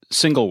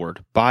single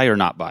word, buy or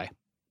not buy?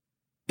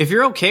 If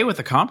you're okay with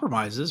the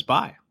compromises,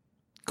 buy.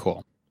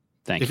 Cool.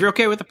 Thank you. If you're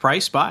okay with the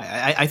price,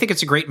 buy. I think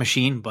it's a great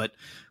machine, but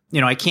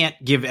I can't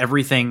give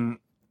everything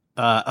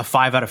a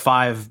 5 out of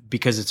 5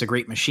 because it's a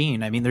great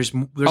machine. I mean, there's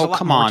a lot.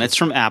 Come on, it's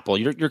from Apple.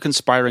 You're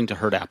conspiring to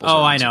hurt Apple's.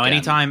 Oh, I know.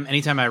 Again.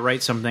 Anytime I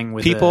write something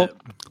with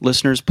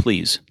listeners,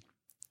 please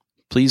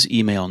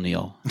email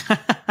Neil.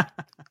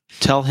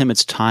 Tell him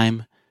it's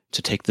time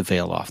to take the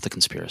veil off the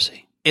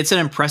conspiracy. It's an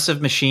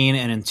impressive machine,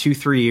 and in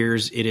 2-3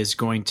 years, it is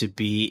going to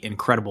be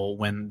incredible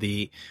when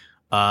the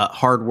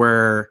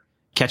hardware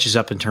catches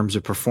up in terms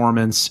of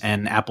performance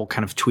and Apple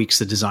kind of tweaks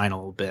the design a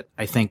little bit.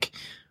 I think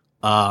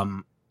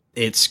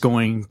it's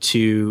going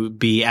to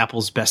be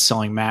Apple's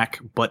best-selling Mac,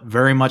 but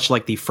very much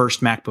like the first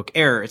MacBook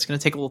Air, it's going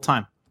to take a little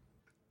time.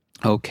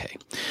 Okay.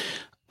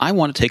 I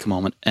want to take a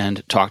moment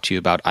and talk to you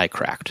about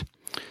iCracked.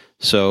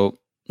 So,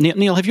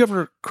 Neil, have you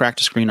ever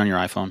cracked a screen on your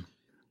iPhone?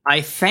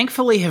 I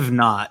thankfully have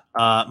not.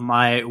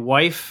 My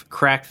wife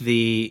cracked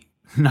in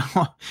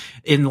the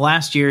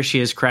last year, she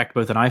has cracked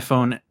both an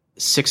iPhone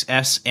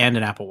 6S and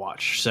an Apple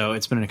Watch. So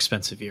it's been an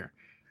expensive year.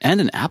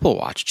 And an Apple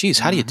Watch. Geez,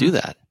 how do you do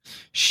that?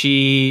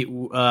 She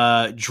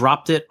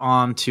dropped it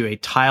onto a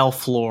tile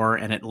floor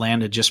and it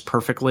landed just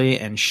perfectly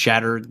and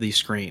shattered the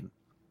screen.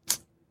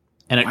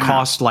 And it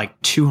cost like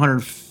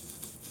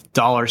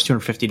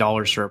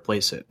 $250 to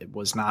replace it. It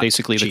was not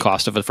basically cheap. The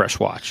cost of a fresh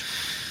watch.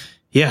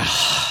 Yeah.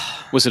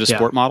 Was it a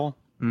sport model?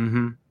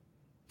 Mm-hmm.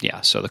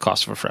 Yeah, so the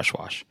cost of a fresh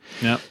watch.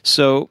 Yep.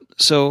 So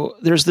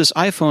there's this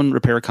iPhone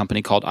repair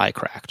company called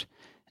iCracked,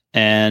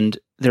 and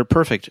they're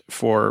perfect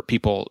for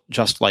people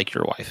just like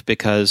your wife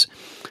because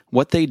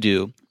what they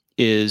do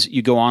is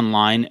you go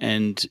online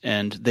and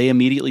they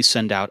immediately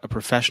send out a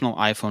professional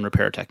iPhone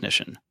repair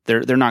technician.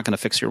 They're not going to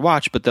fix your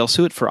watch, but they'll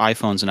sue it for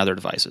iPhones and other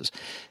devices.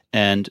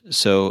 And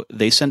so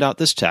they send out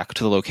this tech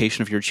to the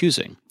location of your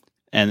choosing.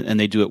 And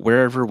they do it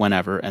wherever,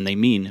 whenever, and they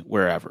mean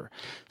wherever.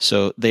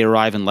 So they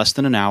arrive in less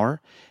than an hour,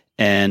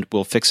 and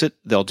we'll fix it.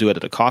 They'll do it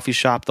at a coffee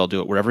shop. They'll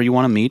do it wherever you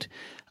want to meet.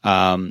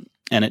 And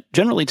it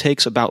generally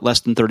takes about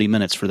less than 30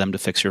 minutes for them to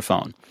fix your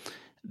phone.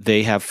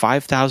 They have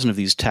 5,000 of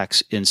these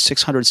techs in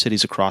 600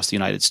 cities across the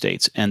United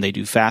States, and they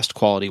do fast,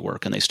 quality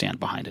work, and they stand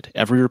behind it.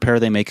 Every repair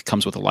they make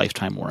comes with a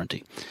lifetime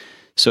warranty.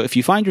 So if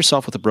you find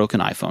yourself with a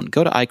broken iPhone,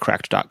 go to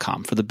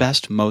iCracked.com for the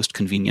best, most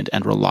convenient,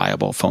 and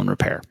reliable phone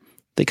repair.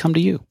 They come to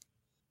you.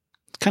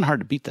 Kind of hard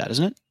to beat that,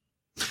 isn't it?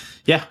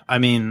 Yeah. I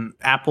mean,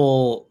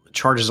 Apple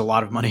charges a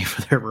lot of money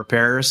for their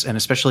repairs, and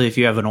especially if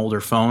you have an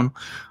older phone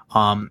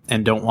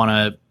and don't want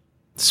to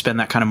spend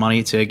that kind of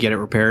money to get it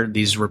repaired,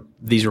 these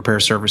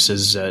repair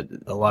services a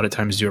lot of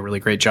times do a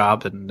really great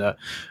job, and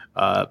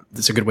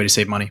it's a good way to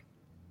save money.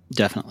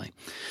 Definitely.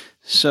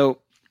 So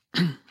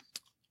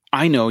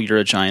I know you're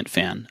a giant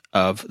fan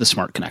of the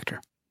Smart Connector.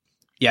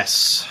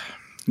 Yes.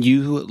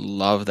 You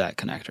love that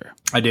connector.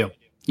 I do.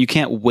 You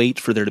can't wait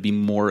for there to be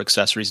more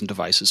accessories and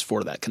devices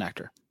for that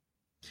connector.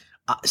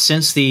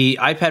 Since the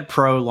iPad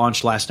Pro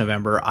launched last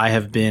November, I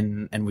have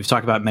been, and we've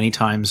talked about it many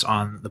times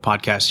on the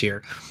podcast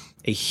here,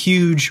 a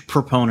huge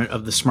proponent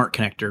of the Smart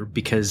Connector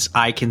because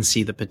I can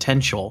see the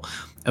potential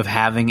of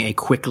having a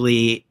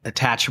quickly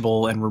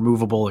attachable and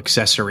removable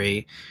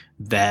accessory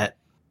that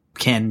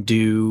can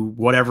do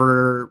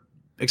whatever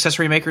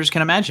accessory makers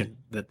can imagine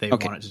that they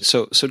want it to do.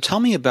 So tell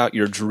me about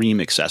your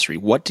dream accessory.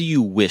 What do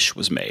you wish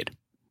was made?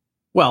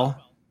 Well,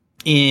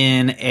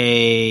 in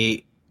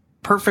a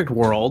perfect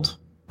world,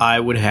 I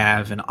would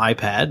have an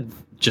iPad,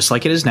 just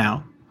like it is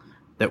now,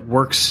 that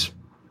works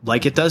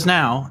like it does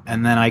now,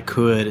 and then I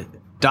could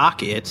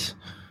dock it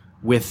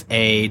with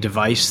a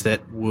device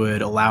that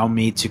would allow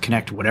me to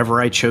connect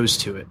whatever I chose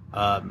to it.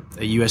 A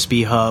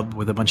USB hub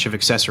with a bunch of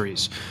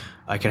accessories.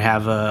 I could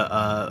have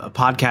a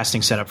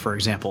podcasting setup, for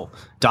example.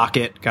 Dock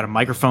it, got a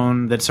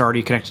microphone that's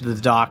already connected to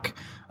the dock,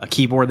 a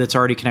keyboard that's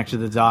already connected to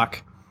the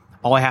dock.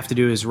 All I have to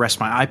do is rest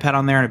my iPad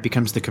on there, and it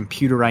becomes the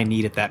computer I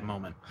need at that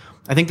moment.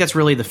 I think that's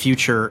really the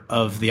future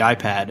of the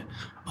iPad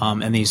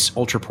and these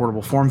ultra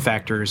portable form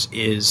factors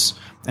is,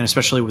 and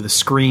especially with a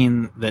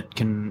screen that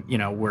can,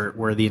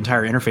 where the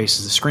entire interface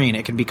is the screen,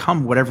 it can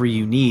become whatever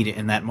you need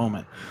in that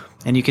moment.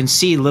 And you can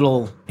see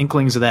little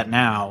inklings of that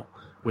now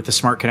with the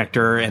smart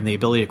connector and the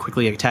ability to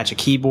quickly attach a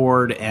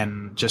keyboard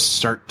and just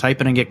start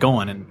typing and get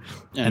going.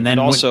 And then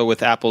also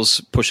with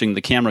Apple's pushing the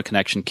camera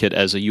connection kit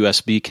as a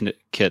USB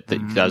kit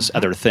that does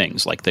other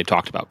things, like they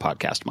talked about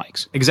podcast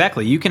mics.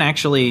 Exactly. You can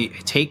actually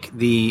take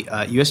the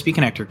USB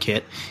connector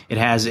kit. It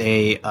has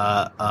a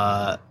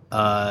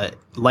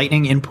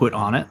lightning input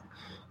on it.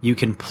 You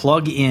can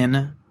plug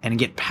in and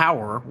get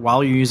power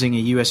while you're using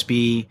a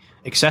USB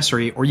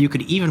accessory, or you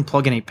could even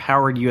plug in a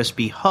powered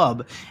USB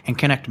hub and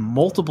connect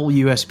multiple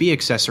USB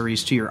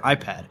accessories to your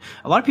iPad.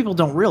 A lot of people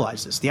don't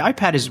realize this. The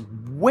iPad is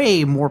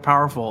way more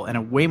powerful and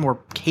a way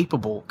more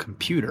capable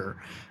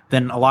computer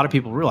than a lot of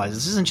people realize.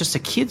 This isn't just a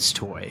kid's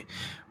toy,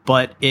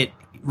 but it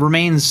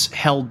remains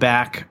held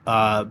back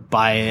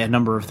by a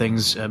number of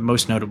things.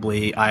 Most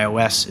notably,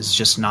 iOS is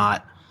just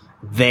not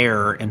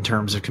there in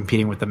terms of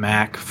competing with the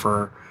Mac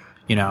for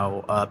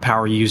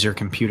power user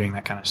computing,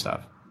 that kind of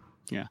stuff.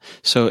 Yeah.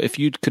 So if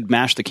you could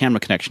mash the camera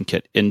connection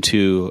kit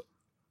into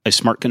a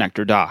smart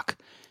connector dock,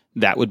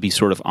 that would be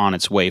sort of on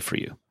its way for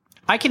you.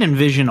 I can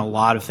envision a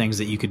lot of things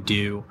that you could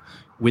do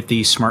with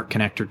the smart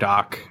connector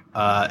dock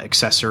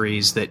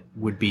accessories that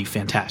would be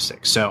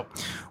fantastic. So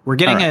we're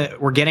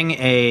getting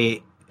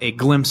a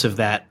glimpse of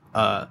that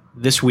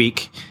this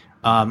week.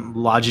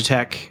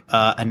 Logitech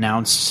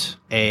announced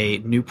a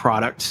new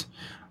product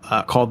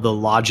called the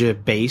Logi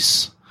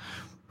Base.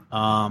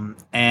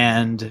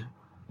 And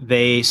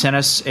they sent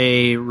us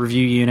a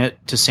review unit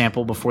to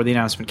sample before the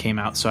announcement came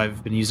out, so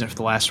I've been using it for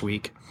the last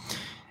week.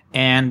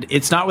 And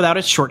it's not without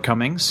its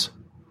shortcomings,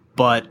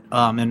 but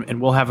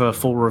and we'll have a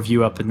full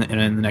review up in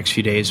the next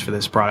few days for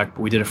this product.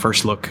 But we did a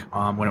first look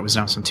when it was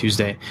announced on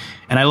Tuesday,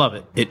 and I love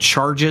it. It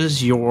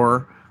charges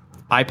your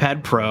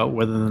iPad Pro,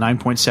 whether the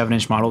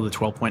 9.7-inch model or the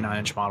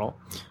 12.9-inch model.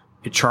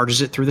 It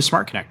charges it through the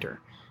smart connector.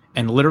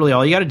 And literally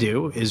all you got to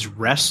do is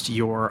rest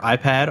your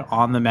iPad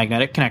on the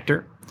magnetic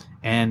connector,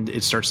 and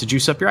it starts to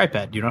juice up your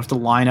iPad. You don't have to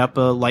line up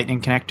a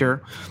lightning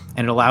connector,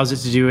 and it allows it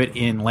to do it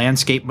in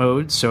landscape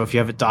mode. So if you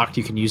have it docked,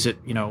 you can use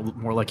it,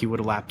 more like you would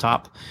a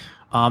laptop.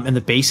 And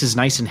the base is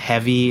nice and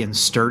heavy and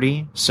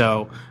sturdy.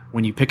 So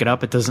when you pick it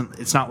up,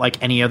 it's not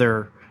like any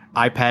other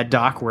iPad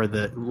dock where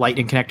the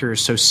lightning connector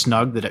is so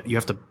snug that you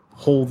have to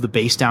hold the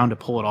base down to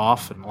pull it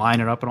off and line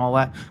it up and all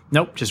that.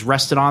 Nope, just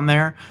rest it on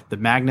there. The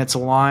magnets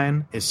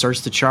align. It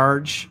starts to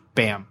charge.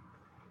 Bam.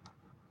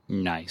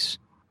 Nice.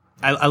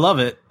 I love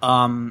it.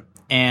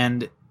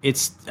 And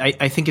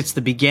I think it's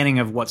the beginning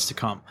of what's to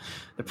come.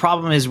 The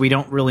problem is we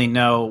don't really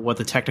know what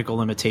the technical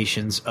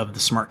limitations of the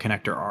smart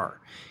connector are.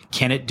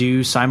 Can it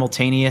do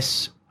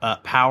simultaneous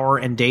power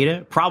and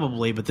data?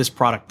 Probably, but this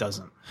product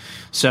doesn't.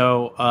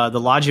 So the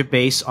Logi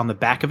Base on the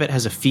back of it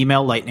has a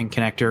female lightning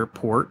connector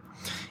port,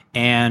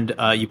 and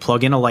you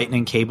plug in a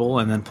lightning cable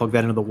and then plug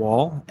that into the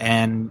wall,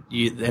 and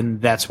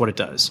that's what it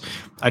does.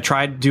 I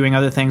tried doing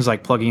other things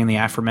like plugging in the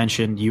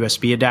aforementioned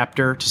USB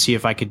adapter to see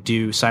if I could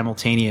do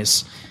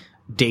simultaneous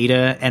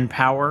data and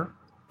power.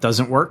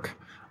 Doesn't work.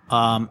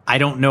 I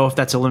don't know if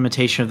that's a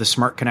limitation of the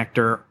smart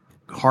connector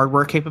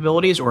hardware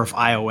capabilities or if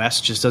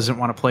iOS just doesn't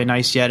want to play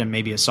nice yet and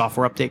maybe a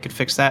software update could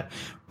fix that.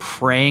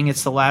 Praying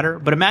it's the latter.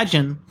 But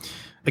imagine,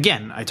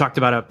 again, I talked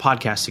about a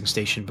podcasting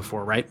station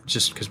before, right?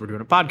 Just because we're doing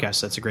a podcast,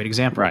 that's a great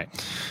example. Right.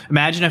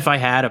 Imagine if I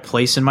had a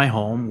place in my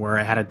home where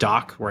I had a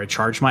dock where I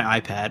charged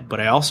my iPad, but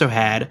I also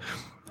had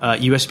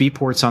USB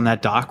ports on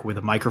that dock with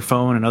a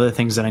microphone and other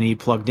things that I need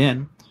plugged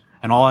in.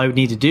 And all I would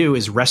need to do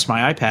is rest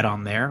my iPad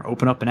on there,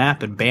 open up an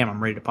app, and bam,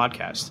 I'm ready to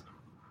podcast.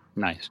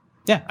 Nice.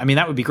 Yeah, I mean,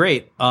 that would be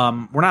great.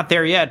 We're not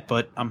there yet,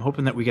 but I'm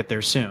hoping that we get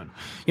there soon.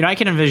 I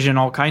can envision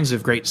all kinds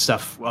of great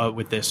stuff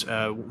with this.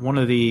 One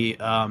of the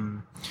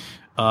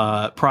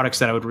products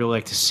that I would really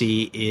like to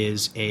see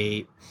is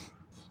a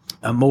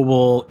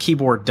mobile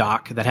keyboard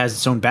dock that has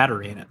its own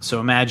battery in it.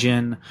 So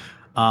imagine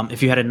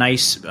if you had a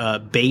nice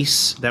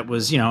base that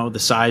was, the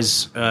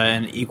size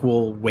and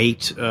equal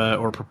weight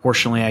or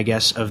proportionally, I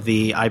guess, of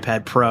the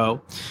iPad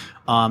Pro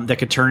that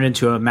could turn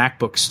into a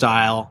MacBook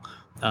style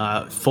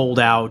fold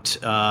out,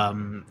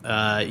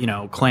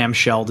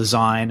 clamshell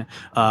design,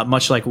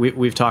 much like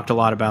we've talked a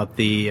lot about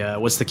the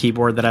what's the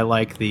keyboard that I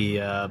like,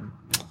 the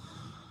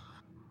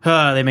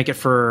they make it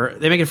for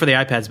the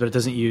iPads, but it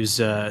doesn't use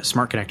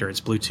smart connector. It's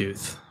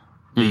Bluetooth.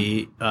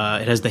 It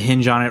has the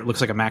hinge on it. It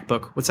looks like a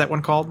MacBook. What's that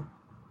one called?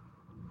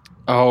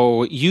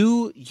 Oh,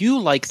 you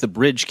like the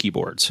Bridge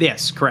keyboards?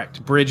 Yes,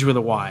 correct. Bridge with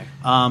a Y.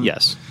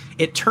 Yes.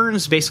 it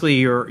turns basically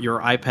your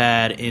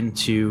iPad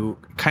into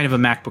kind of a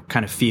MacBook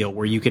kind of feel,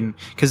 where you can,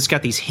 because it's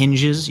got these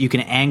hinges, you can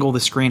angle the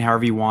screen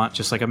however you want,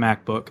 just like a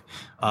MacBook.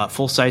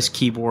 Full size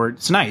keyboard.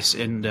 It's nice,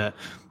 and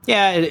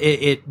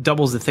it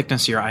doubles the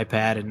thickness of your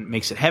iPad and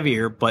makes it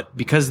heavier. But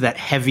because of that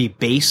heavy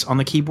base on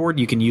the keyboard,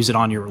 you can use it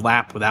on your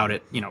lap without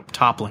it,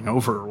 toppling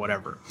over or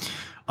whatever.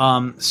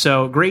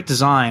 So great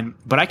design,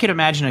 but I could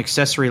imagine an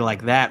accessory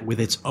like that with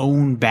its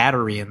own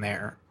battery in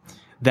there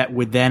that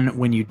would then,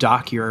 when you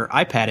dock your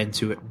iPad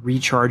into it,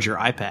 recharge your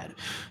iPad.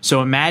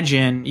 So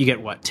imagine you get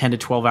 10 to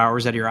 12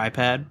 hours out of your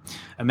iPad.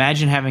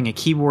 Imagine having a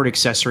keyboard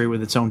accessory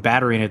with its own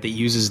battery in it that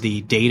uses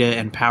the data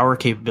and power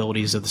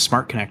capabilities of the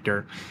smart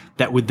connector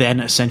that would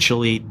then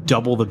essentially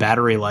double the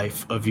battery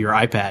life of your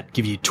iPad,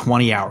 give you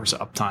 20 hours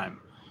of uptime.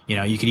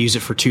 You could use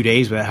it for 2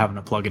 days without having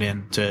to plug it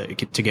in to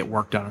get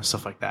work done and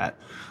stuff like that.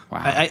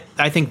 Wow.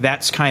 I think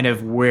that's kind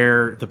of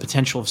where the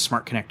potential of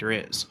smart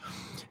connector is.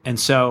 And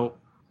so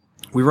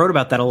we wrote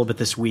about that a little bit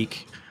this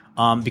week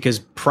because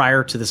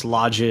prior to this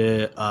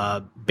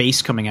Logia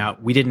base coming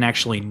out, we didn't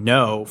actually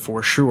know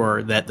for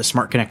sure that the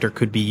smart connector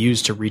could be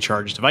used to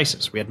recharge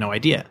devices. We had no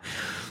idea.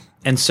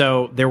 And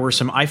so there were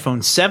some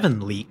iPhone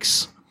 7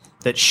 leaks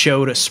that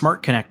showed a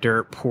smart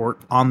connector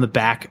port on the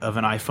back of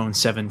an iPhone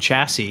 7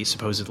 chassis,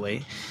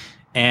 supposedly.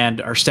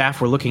 And our staff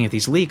were looking at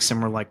these leaks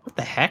and we're like, what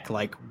the heck?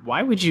 Like,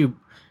 why would you...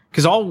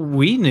 Because all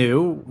we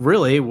knew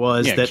really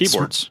was that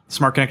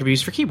smart connector could be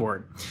used for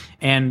keyboard.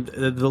 And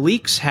the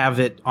leaks have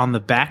it on the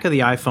back of the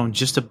iPhone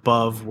just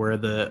above where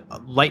the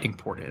lightning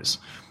port is.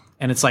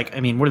 And it's like,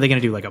 I mean, what are they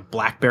going to do? Like a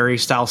BlackBerry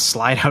style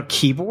slide out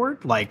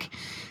keyboard? Like,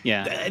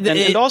 yeah.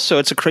 And also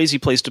it's a crazy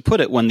place to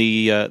put it when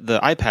the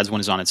iPad's one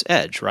is on its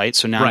edge, right?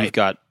 So now you've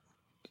got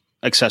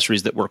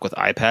accessories that work with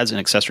iPads and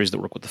accessories that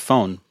work with the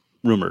phone,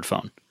 rumored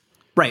phone.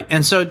 Right.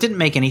 And so it didn't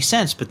make any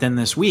sense. But then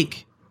this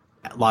week,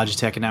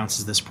 Logitech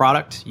announces this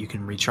product, you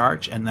can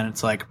recharge, and then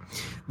it's like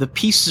the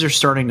pieces are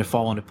starting to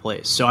fall into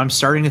place. So I'm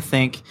starting to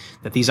think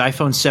that these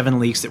iPhone 7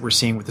 leaks that we're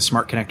seeing with the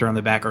smart connector on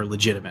the back are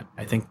legitimate.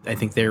 I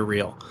think they're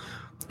real.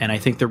 And I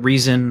think the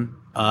reason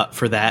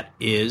for that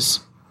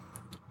is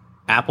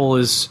Apple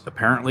is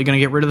apparently going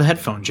to get rid of the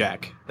headphone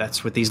jack.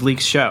 That's what these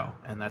leaks show,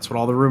 and that's what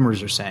all the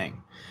rumors are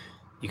saying.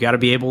 You got to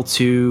be able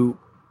to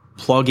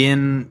plug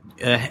in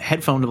a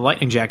headphone to the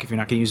lightning jack if you're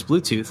not going to use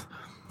Bluetooth.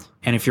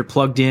 And if you're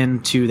plugged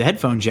into the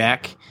headphone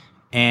jack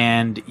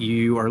and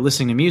you are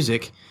listening to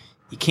music,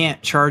 you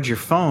can't charge your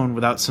phone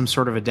without some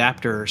sort of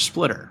adapter or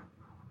splitter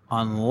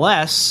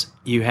unless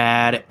you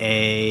had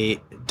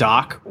a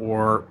dock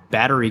or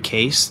battery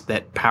case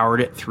that powered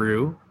it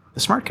through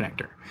the smart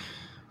connector.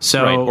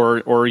 So,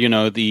 right. Or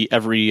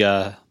every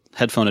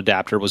headphone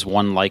adapter was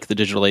one like the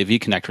digital AV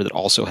connector that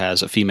also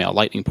has a female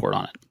lightning port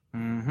on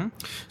it,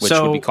 which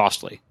would be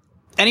costly.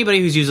 Anybody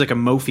who's used like a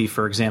Mophie,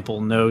 for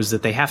example, knows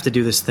that they have to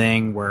do this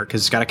thing where,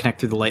 because it's got to connect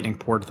through the lightning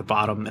port at the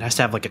bottom. It has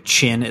to have like a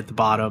chin at the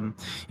bottom.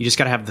 You just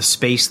got to have the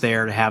space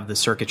there to have the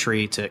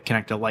circuitry to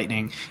connect to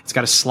lightning. It's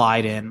got to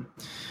slide in.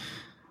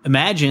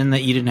 Imagine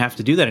that you didn't have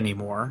to do that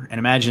anymore. And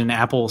imagine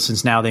Apple,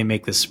 since now they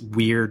make this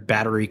weird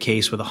battery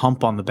case with a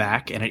hump on the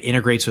back and it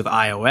integrates with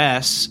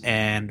iOS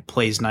and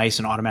plays nice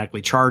and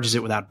automatically charges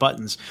it without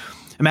buttons.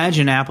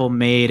 Imagine Apple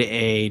made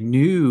a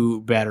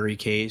new battery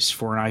case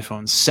for an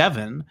iPhone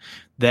 7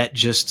 that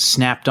just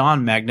snapped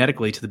on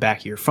magnetically to the back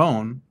of your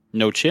phone.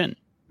 No chin.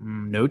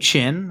 No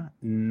chin.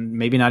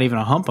 Maybe not even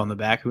a hump on the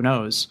back. Who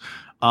knows?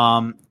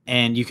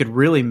 And you could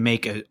really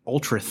make an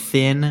ultra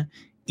thin,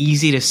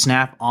 easy to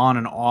snap on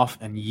and off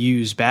and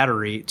use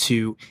battery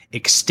to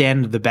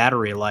extend the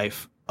battery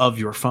life of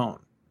your phone.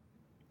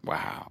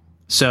 Wow.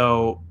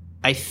 So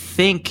I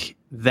think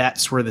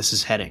that's where this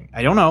is heading.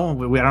 I don't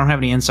know. I don't have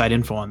any inside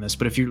info on this,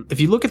 but if you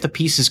look at the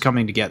pieces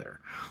coming together,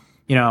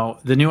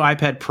 the new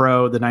iPad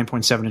Pro, the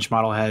 9.7-inch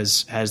model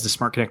has the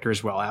smart connector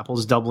as well.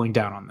 Apple's doubling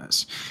down on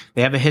this.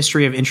 They have a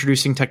history of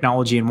introducing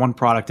technology in one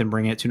product and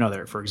bringing it to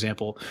another. For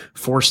example,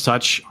 Force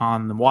Touch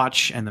on the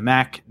Watch and the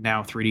Mac,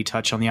 now 3D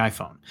Touch on the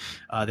iPhone.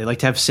 They like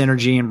to have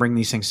synergy and bring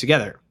these things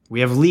together. We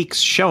have leaks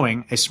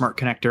showing a smart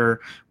connector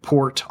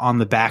port on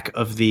the back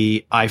of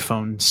the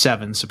iPhone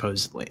 7,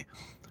 supposedly.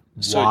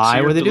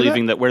 Why would they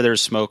believing that where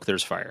there's smoke,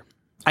 there's fire?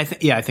 I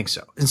think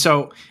so. And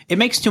so it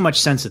makes too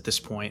much sense at this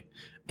point.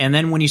 And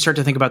then when you start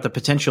to think about the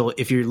potential,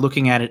 if you're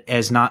looking at it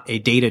as not a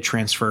data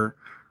transfer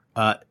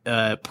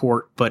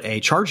port, but a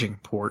charging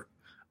port,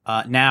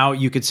 now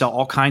you could sell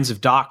all kinds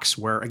of docks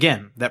where,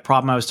 again, that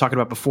problem I was talking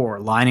about before,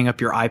 lining up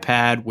your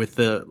iPad with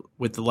the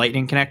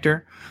lightning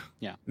connector.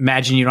 Yeah.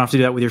 Imagine you don't have to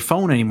do that with your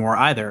phone anymore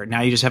either. Now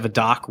you just have a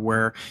dock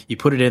where you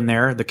put it in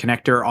there, the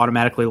connector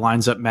automatically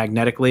lines up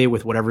magnetically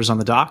with whatever's on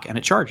the dock, and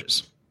it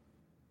charges.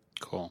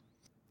 Cool.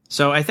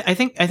 So I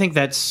think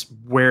that's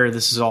where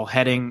this is all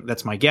heading.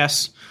 That's my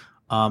guess.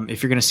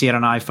 If you're going to see it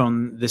on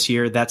iPhone this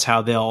year, that's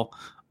how they'll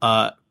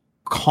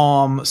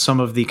calm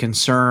some of the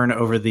concern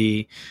over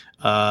the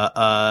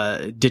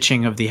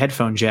ditching of the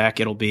headphone jack.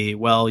 It'll be,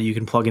 well, you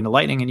can plug into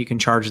Lightning and you can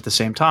charge at the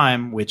same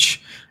time,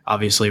 which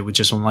obviously with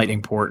just one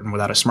Lightning port and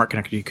without a smart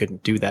connector, you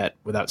couldn't do that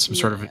without some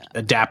sort of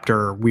adapter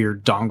or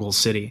weird dongle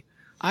city.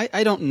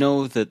 I don't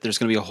know that there's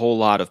going to be a whole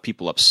lot of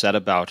people upset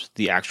about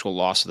the actual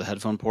loss of the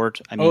headphone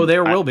port. I mean,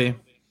 will be.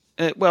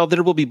 Well,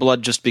 there will be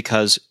blood just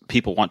because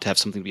people want to have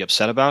something to be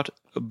upset about,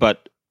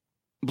 but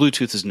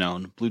Bluetooth is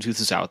known. Bluetooth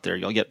is out there.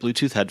 You'll get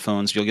Bluetooth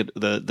headphones. You'll get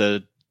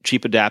the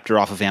cheap adapter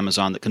off of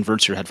Amazon that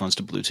converts your headphones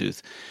to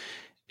Bluetooth.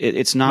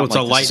 It's not it's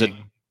like a this is a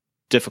Lightning.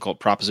 difficult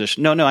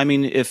proposition. No. I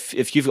mean,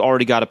 if you've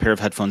already got a pair of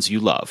headphones you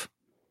love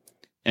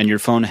and your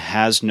phone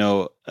has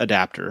no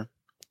adapter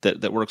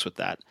that works with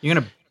that. You're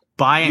going to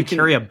buy and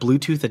carry a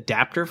Bluetooth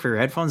adapter for your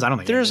headphones? I don't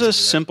think there's a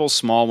simple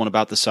small one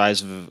about the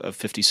size of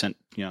 50 cent,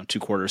 2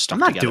 quarters stuck I'm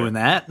not together. doing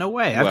that. No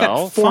way. Well,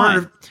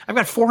 I've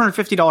got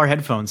 $450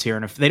 headphones here,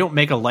 and if they don't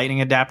make a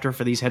Lightning adapter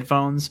for these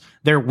headphones,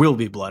 there will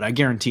be blood. I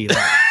guarantee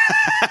that.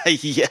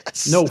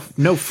 Yes. No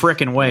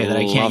frickin' way that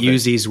I can't Love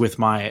use it. these with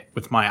my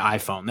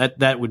iPhone.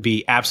 That would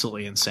be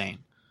absolutely insane.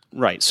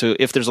 Right. So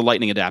if there's a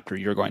Lightning adapter,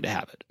 you're going to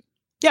have it.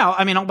 Yeah,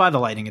 I mean, I'll buy the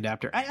Lightning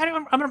adapter.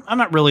 I'm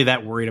not really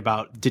that worried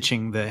about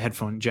ditching the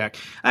headphone jack.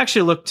 I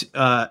actually looked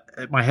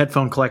at my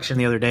headphone collection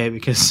the other day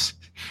because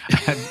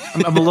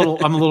I'm a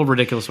little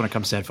ridiculous when it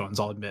comes to headphones.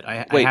 I'll admit.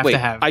 I have to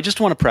have. I just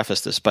want to preface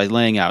this by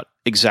laying out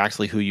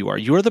exactly who you are.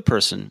 You're the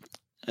person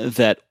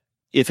that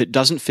if it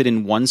doesn't fit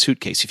in one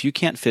suitcase, if you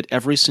can't fit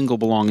every single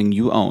belonging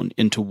you own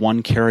into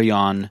one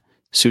carry-on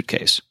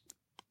suitcase,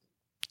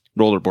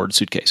 rollerboard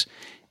suitcase,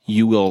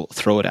 you will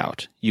throw it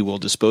out. You will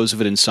dispose of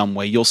it in some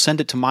way. You'll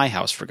send it to my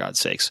house, for God's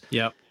sakes.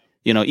 Yep.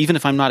 Even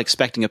if I'm not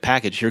expecting a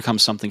package, here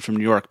comes something from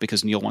New York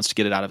because Neil wants to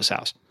get it out of his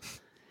house.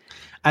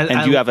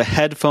 You have a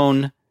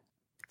headphone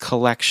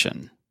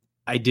collection.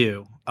 I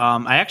do.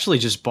 I actually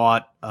just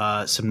bought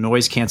some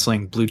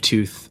noise-canceling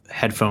Bluetooth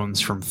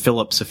headphones from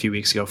Philips a few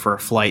weeks ago for a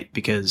flight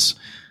because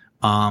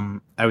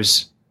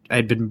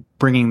I'd been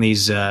bringing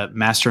these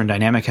Master and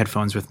Dynamic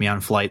headphones with me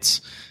on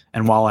flights,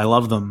 and while I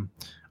love them,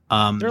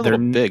 they're a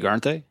little big,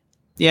 aren't they?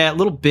 Yeah, a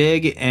little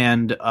big,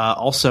 and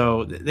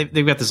also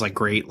they've got this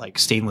great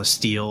stainless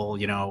steel,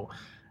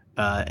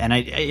 and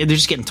they're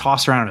just getting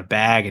tossed around in a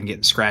bag and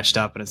getting scratched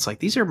up, and it's like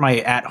these are my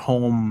at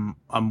home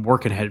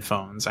working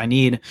headphones. I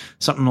need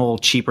something a little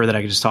cheaper that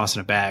I can just toss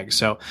in a bag.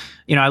 So,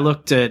 I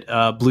looked at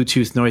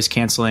Bluetooth noise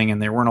canceling, and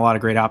there weren't a lot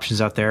of great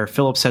options out there.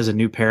 Philips has a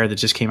new pair that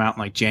just came out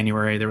in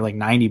January. They were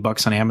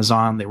 $90 on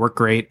Amazon. They work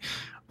great.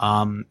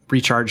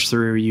 Recharge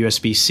through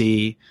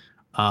USB-C.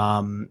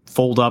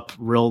 Fold up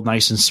real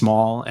nice and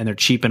small, and they're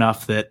cheap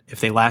enough that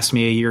if they last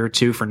me a year or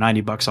two for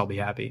 $90, I'll be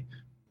happy.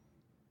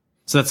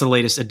 So that's the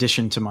latest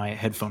addition to my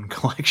headphone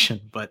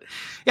collection. But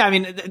yeah, I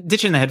mean,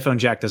 ditching the headphone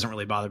jack doesn't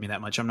really bother me that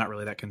much. I'm not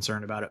really that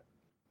concerned about it.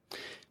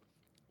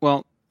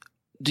 Well,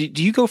 do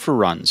you go for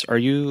runs? Are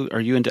you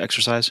into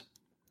exercise?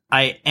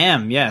 I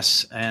am,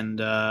 yes, and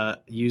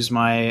use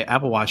my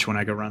Apple Watch when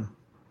I go run.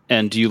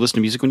 And do you listen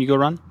to music when you go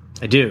run?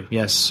 I do,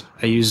 yes.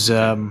 I use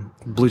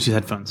Bluetooth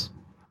headphones.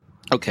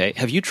 Okay.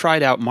 Have you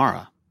tried out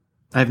Mara?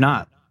 I have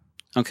not.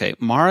 Okay.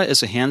 Mara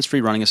is a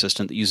hands-free running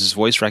assistant that uses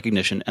voice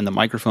recognition and the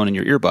microphone in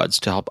your earbuds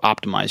to help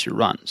optimize your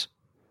runs.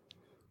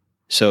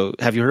 So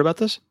have you heard about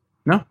this?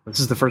 No,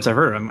 this is the first I've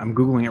heard. I'm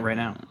Googling it right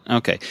now.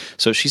 Okay.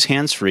 So she's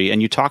hands-free, and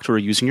you talk to her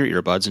using your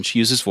earbuds, and she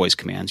uses voice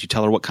commands. You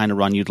tell her what kind of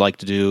run you'd like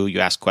to do. You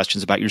ask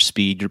questions about your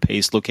speed, your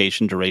pace,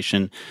 location,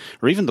 duration,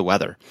 or even the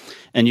weather.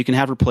 And you can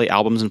have her play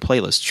albums and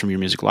playlists from your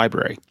music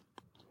library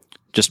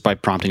just by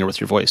prompting her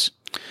with your voice.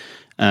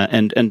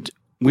 And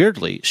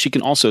weirdly, she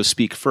can also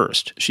speak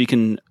first. She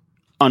can,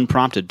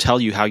 unprompted, tell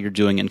you how you're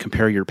doing and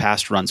compare your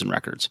past runs and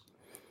records.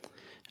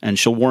 And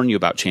she'll warn you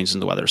about changes in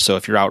the weather. So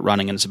if you're out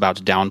running and it's about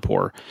to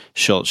downpour,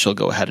 she'll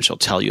go ahead and she'll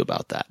tell you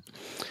about that.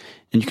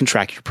 And you can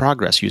track your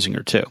progress using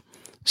her too.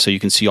 So you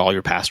can see all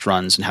your past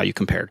runs and how you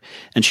compared.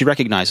 And she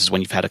recognizes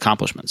when you've had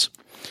accomplishments.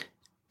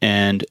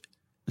 And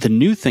the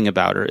new thing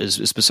about her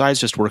is besides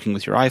just working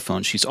with your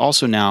iPhone, she's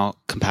also now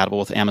compatible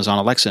with Amazon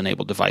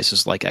Alexa-enabled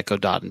devices like Echo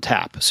Dot and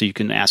Tap. So you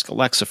can ask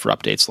Alexa for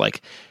updates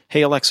like,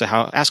 hey, Alexa,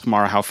 ask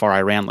Mara how far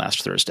I ran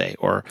last Thursday,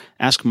 or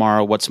ask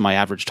Mara what's my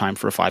average time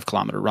for a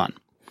 5-kilometer run.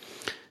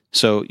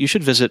 So you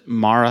should visit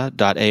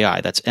mara.ai,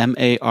 that's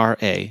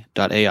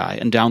MARA.ai,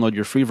 and download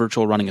your free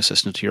virtual running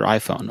assistant to your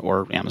iPhone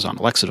or Amazon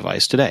Alexa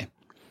device today.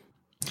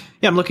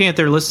 Yeah, I'm looking at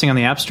their listing on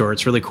the App Store.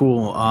 It's really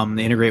cool.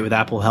 They integrate with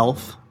Apple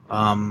Health,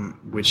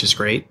 which is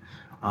great.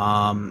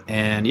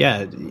 And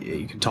yeah,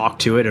 you can talk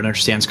to it. It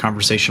understands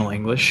conversational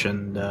English,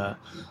 and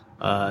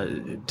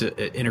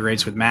it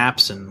integrates with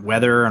maps and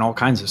weather and all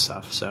kinds of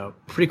stuff. So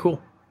pretty cool.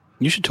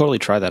 You should totally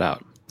try that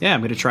out. Yeah,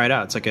 I'm going to try it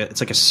out.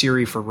 It's like a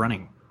Siri for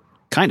running.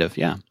 Kind of,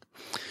 yeah.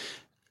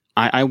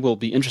 I will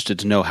be interested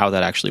to know how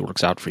that actually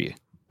works out for you.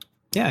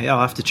 Yeah,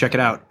 I'll have to check it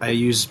out. I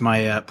use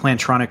my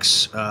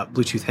Plantronics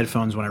Bluetooth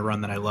headphones when I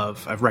run that I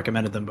love. I've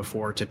recommended them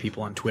before to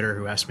people on Twitter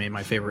who asked me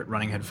my favorite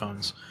running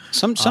headphones.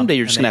 Someday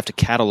you're just going to have to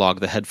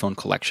catalog the headphone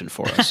collection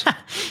for us.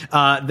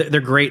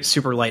 They're great,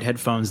 super light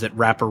headphones that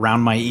wrap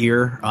around my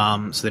ear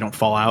so they don't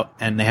fall out,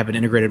 and they have an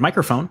integrated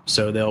microphone,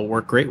 so they'll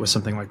work great with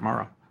something like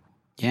Mara.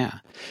 Yeah.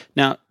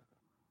 Now,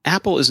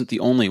 Apple isn't the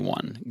only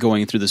one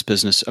going through this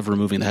business of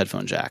removing the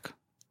headphone jack.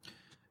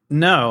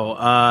 No,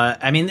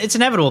 I mean, it's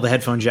inevitable the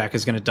headphone jack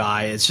is going to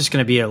die. It's just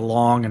going to be a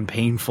long and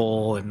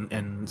painful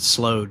and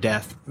slow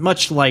death,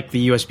 much like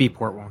the USB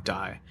port won't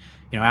die.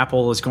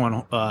 Apple is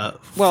going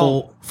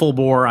full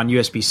bore on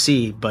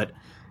USB-C, but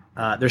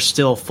there's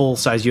still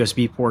full-size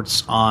USB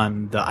ports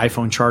on the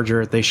iPhone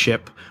charger they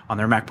ship, on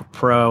their MacBook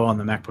Pro, on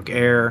the MacBook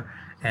Air,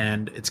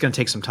 and it's going to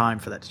take some time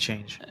for that to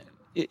change.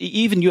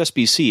 Even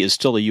USB-C is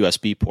still a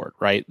USB port,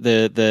 right?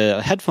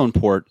 The headphone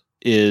port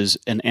is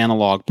an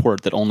analog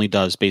port that only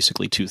does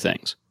basically two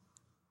things,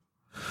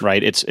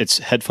 right? It's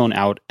headphone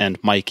out and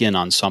mic in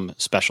on some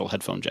special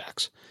headphone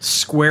jacks.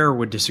 Square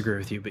would disagree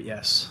with you, but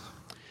yes.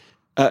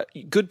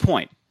 Good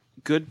point.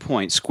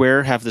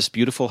 Square have this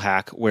beautiful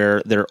hack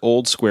where their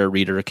old Square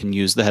reader can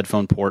use the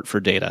headphone port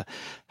for data.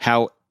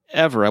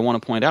 However, I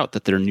want to point out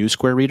that their new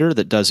Square reader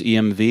that does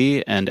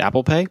EMV and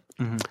Apple Pay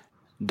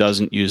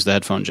doesn't use the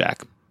headphone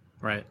jack.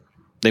 Right.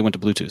 They went to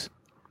Bluetooth.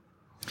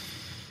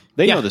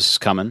 They know this is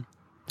coming.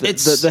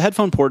 The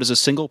headphone port is a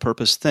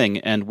single-purpose thing,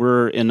 and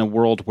we're in a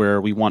world where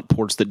we want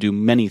ports that do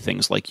many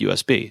things like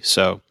USB.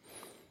 So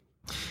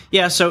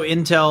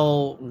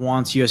Intel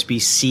wants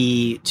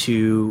USB-C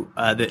to.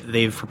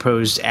 They've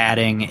proposed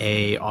adding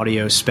a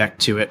audio spec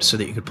to it so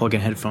that you could plug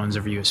in headphones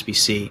over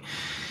USB-C.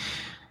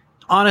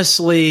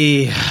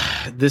 Honestly,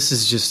 this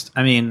is just.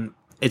 I mean,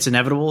 it's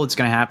inevitable. It's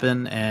going to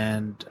happen,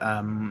 and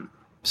I'm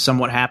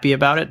somewhat happy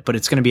about it. But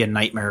it's going to be a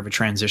nightmare of a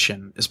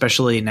transition,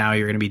 especially now.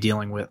 You're going to be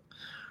dealing with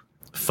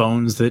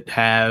phones that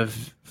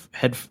have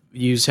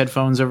use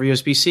headphones over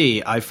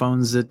USB-C,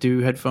 iPhones that do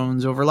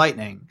headphones over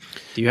Lightning.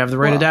 Do you have the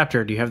right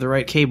adapter? Do you have the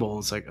right cable?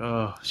 It's like,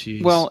 oh,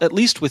 geez. Well, at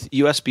least with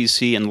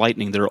USB-C and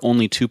Lightning, there are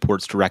only two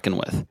ports to reckon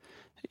with.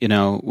 Right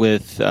now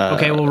with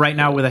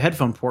a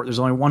headphone port, there's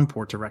only one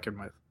port to reckon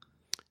with.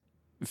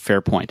 Fair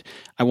point.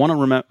 I want to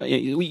remember,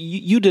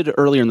 you did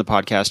earlier in the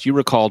podcast, you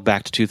recalled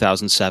back to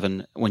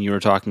 2007 when you were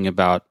talking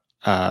about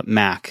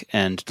Mac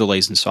and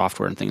delays in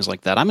software and things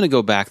like that. I'm going to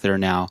go back there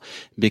now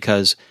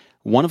because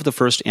one of the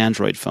first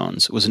Android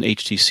phones was an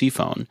HTC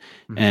phone,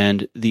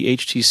 and the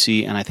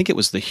HTC, and I think it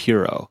was the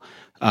Hero,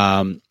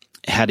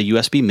 had a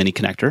USB mini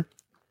connector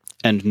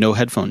and no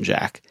headphone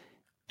jack.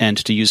 And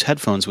to use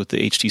headphones with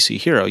the HTC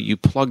Hero, you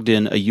plugged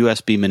in a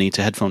USB mini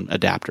to headphone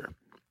adapter.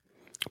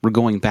 We're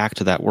going back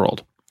to that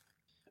world.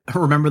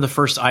 Remember the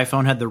first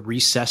iPhone had the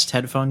recessed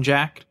headphone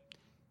jack?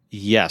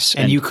 Yes.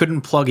 And you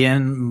couldn't plug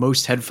in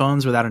most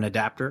headphones without an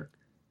adapter?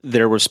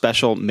 There were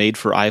special made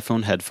for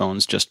iPhone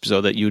headphones just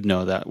so that you'd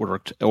know that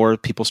worked, or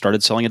people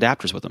started selling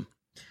adapters with them.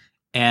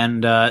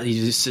 And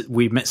since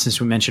we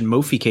mentioned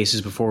Mophie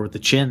cases before with the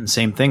chin,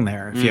 same thing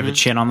there. If you have a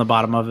chin on the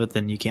bottom of it,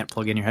 then you can't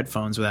plug in your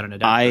headphones without an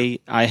adapter.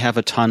 I have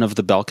a ton of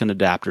the Belkin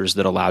adapters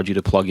that allowed you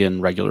to plug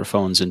in regular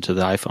phones into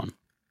the iPhone.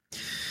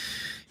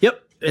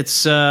 Yep.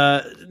 It's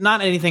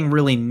not anything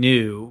really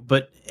new,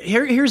 but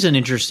here's an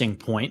interesting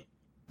point.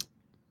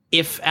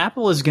 If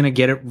Apple is going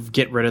to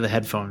get rid of the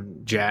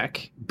headphone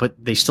jack, but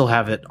they still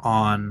have it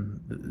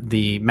on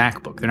the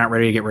MacBook, they're not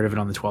ready to get rid of it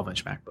on the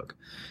 12-inch MacBook.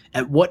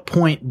 At what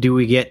point do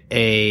we get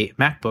a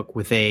MacBook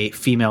with a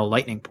female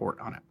Lightning port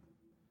on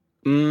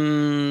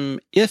it?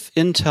 If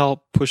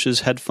Intel pushes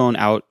headphone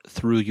out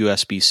through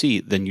USB-C,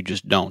 then you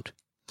just don't.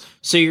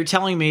 So you're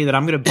telling me that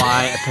I'm going to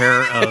buy a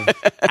pair of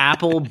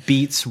Apple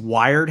Beats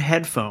wired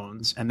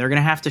headphones, and they're going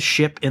to have to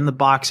ship in the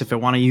box, if I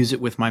want to use it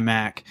with my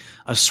Mac,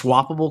 a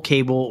swappable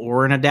cable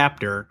or an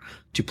adapter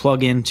to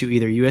plug into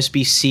either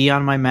USB-C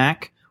on my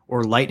Mac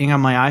or Lightning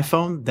on my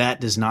iPhone? That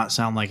does not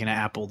sound like an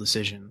Apple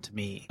decision to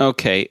me.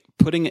 Okay,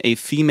 putting a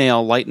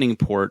female Lightning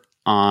port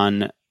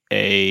on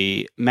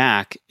a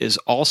Mac is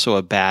also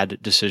a bad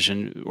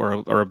decision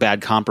or a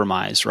bad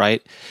compromise,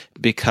 right?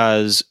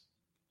 Because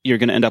you're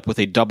going to end up with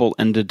a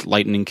double-ended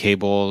Lightning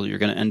cable. You're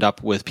going to end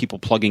up with people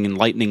plugging in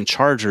Lightning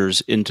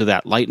chargers into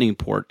that Lightning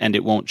port, and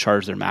it won't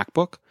charge their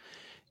MacBook.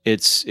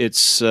 It's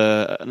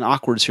an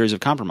awkward series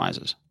of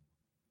compromises.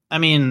 I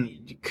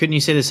mean, couldn't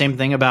you say the same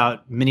thing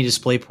about Mini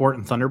DisplayPort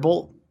and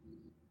Thunderbolt?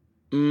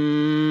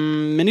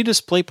 Mini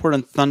DisplayPort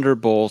and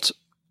Thunderbolt,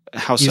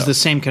 how so? Use the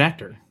same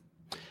connector.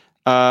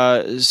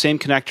 Same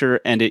connector,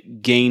 and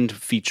it gained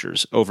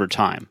features over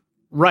time.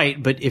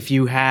 Right, but if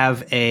you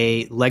have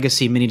a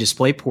legacy Mini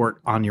DisplayPort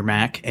on your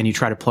Mac and you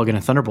try to plug in a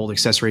Thunderbolt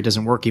accessory, it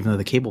doesn't work even though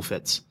the cable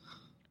fits.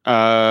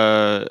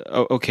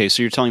 Okay,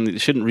 so you're telling me they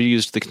shouldn't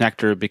reuse the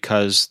connector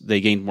because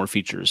they gained more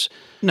features.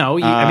 No,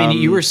 I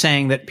mean, you were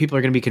saying that people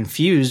are going to be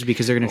confused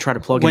because they're going to try to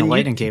plug in a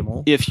Lightning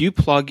cable. If you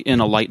plug in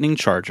a Lightning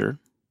charger,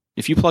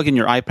 if you plug in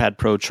your iPad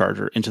Pro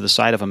charger into the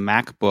side of a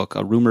MacBook,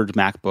 a rumored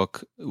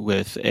MacBook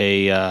with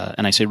a,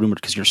 and I say rumored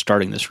because you're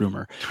starting this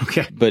rumor.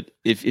 Okay. But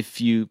if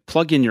you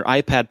plug in your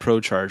iPad Pro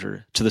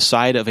charger to the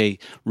side of a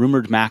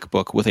rumored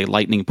MacBook with a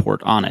Lightning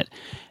port on it,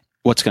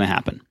 what's going to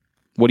happen?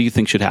 What do you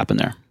think should happen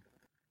there?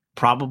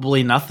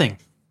 Probably nothing.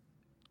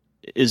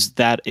 Is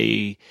that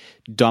a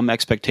dumb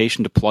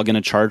expectation to plug in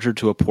a charger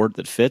to a port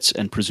that fits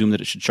and presume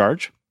that it should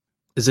charge?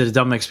 Is it a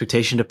dumb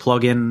expectation to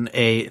plug in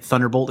a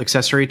Thunderbolt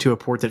accessory to a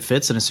port that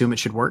fits and assume it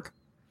should work?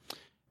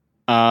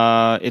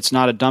 It's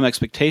not a dumb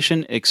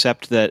expectation,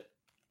 except that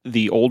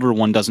the older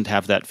one doesn't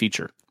have that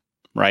feature.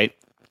 right?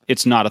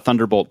 It's not a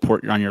Thunderbolt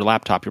port on your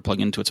laptop you're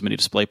plugging into, it's a mini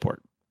display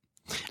port.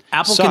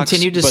 Apple Sucks,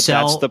 continued to but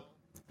sell.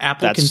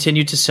 that's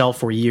Continued to sell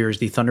for years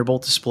the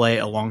Thunderbolt display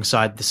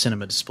alongside the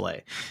Cinema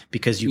display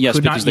because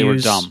they were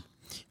dumb.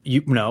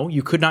 You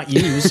could not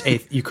use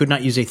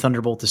a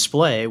Thunderbolt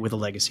display with a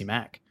legacy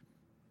Mac.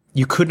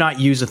 You could not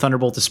use a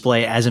Thunderbolt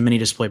display as a mini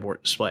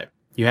DisplayPort display.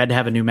 You had to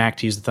have a new Mac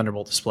to use the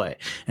Thunderbolt display.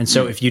 And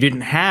so if you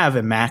didn't have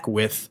a Mac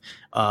with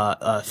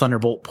a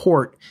Thunderbolt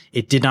port,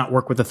 it did not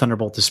work with the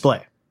Thunderbolt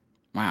display.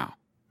 Wow.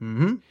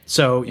 Mm-hmm.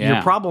 So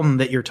your problem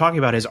that you're talking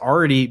about has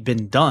already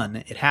been done.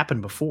 It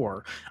happened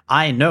before.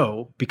 I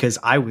know because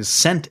I was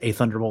sent a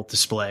Thunderbolt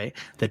display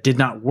that did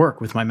not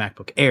work with my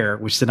MacBook Air,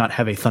 which did not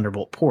have a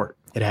Thunderbolt port.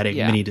 It had a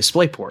mini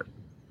display port.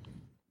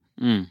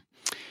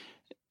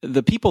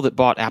 The people that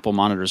bought Apple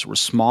monitors were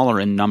smaller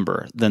in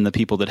number than the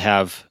people that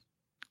have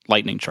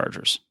Lightning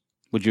chargers.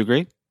 Would you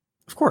agree?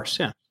 Of course,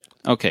 yeah.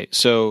 Okay,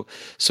 so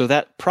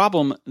that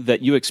problem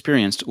that you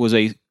experienced was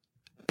a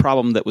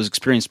problem that was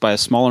experienced by a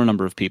smaller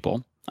number of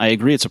people. I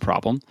agree it's a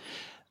problem,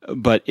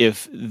 but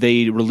if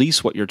they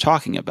release what you're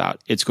talking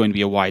about, it's going to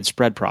be a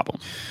widespread problem.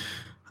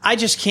 I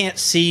just can't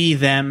see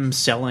them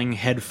selling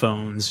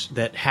headphones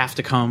that have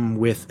to come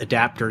with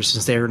adapters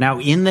since they are now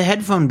in the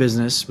headphone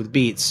business with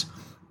Beats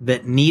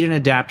that need an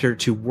adapter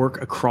to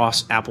work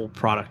across Apple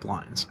product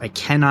lines. I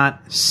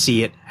cannot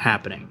see it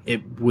happening.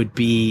 It would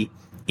be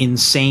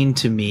insane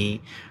to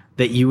me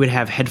that you would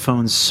have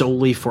headphones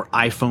solely for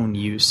iPhone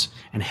use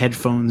and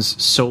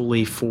headphones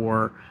solely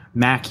for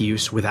Mac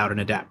use without an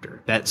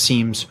adapter. That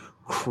seems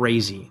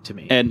crazy to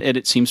me. And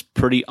it seems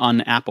pretty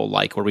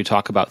un-Apple-like where we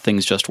talk about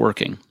things just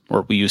working,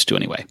 or we used to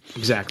anyway.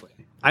 Exactly.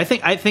 I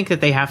think that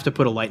they have to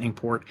put a Lightning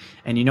port,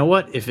 and you know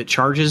what? If it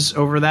charges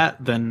over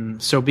that, then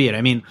so be it.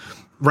 I mean,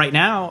 right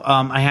now,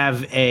 I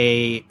have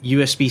a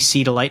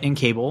USB-C to Lightning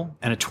cable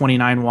and a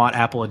 29-watt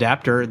Apple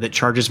adapter that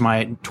charges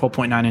my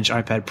 12.9-inch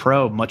iPad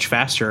Pro much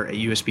faster at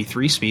USB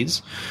 3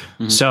 speeds.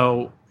 Mm-hmm.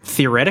 So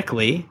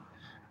theoretically,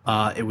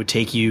 it would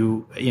take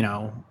you, an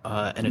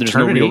eternity. There's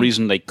no real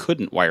reason they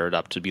couldn't wire it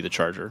up to be the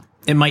charger.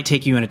 It might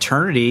take you an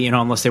eternity,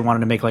 unless they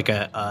wanted to make like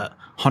a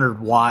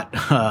 100-watt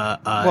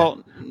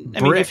well,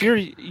 I mean, if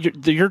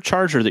your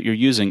charger that you're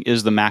using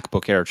is the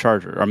MacBook Air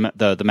charger, or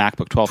the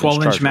MacBook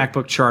 12-inch charger.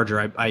 MacBook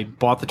charger. I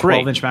bought the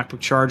 12-inch MacBook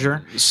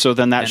charger. So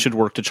then that should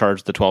work to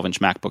charge the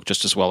 12-inch MacBook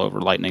just as well over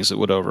Lightning as it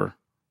would over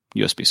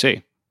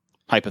USB-C,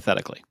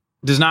 hypothetically.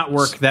 Does not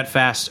work that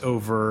fast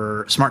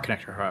over Smart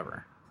Connector,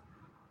 however.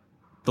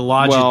 The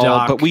Logic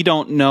dock. But we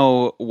don't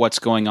know what's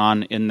going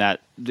on in that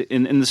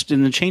in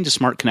the change to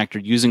Smart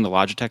Connector using the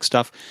Logitech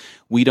stuff.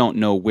 We don't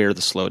know where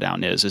the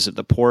slowdown is. Is it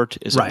the port?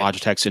 Is it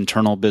Logitech's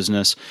internal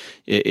business?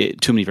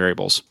 Too many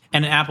variables.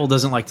 And Apple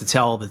doesn't like to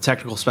tell the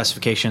technical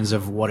specifications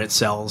of what it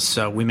sells,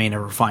 so we may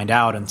never find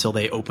out until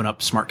they open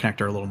up Smart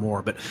Connector a little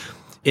more. But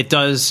it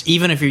does,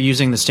 even if you're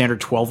using the standard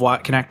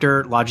 12-watt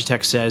connector,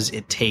 Logitech says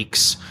it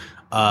takes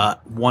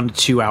 1 to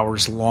 2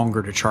 hours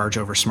longer to charge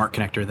over Smart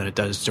Connector than it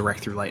does direct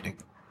through Lightning.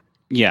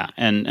 Yeah,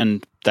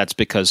 and that's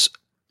because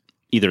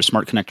either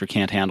Smart Connector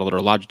can't handle it or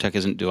Logitech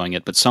isn't doing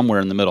it, but somewhere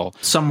in the middle,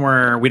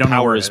 we don't know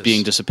power where is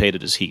being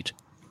dissipated as heat.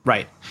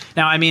 Right.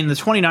 Now, I mean, the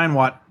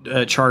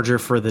 29-watt charger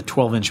for the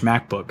 12-inch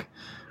MacBook,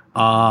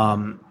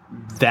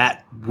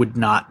 that would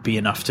not be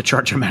enough to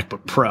charge a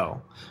MacBook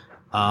Pro.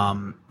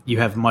 You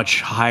have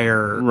much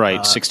higher...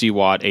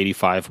 60-watt,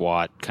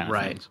 85-watt kind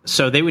of things.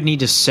 So they would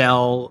need to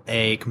sell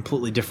a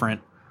completely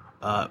different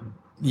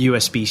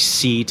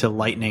USB-C to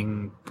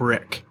Lightning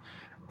brick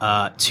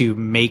to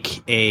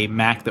make a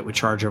Mac that would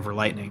charge over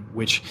Lightning,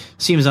 which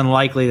seems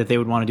unlikely that they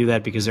would want to do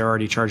that because they're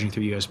already charging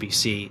through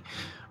USB-C.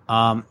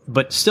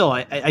 But still,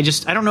 I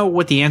don't know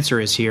what the answer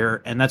is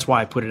here, and that's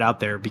why I put it out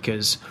there,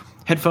 because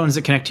headphones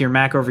that connect to your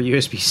Mac over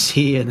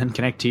USB-C and then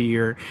connect to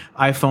your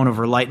iPhone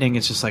over Lightning,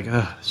 it's just like,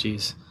 oh,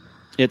 jeez.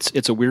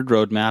 It's a weird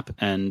roadmap,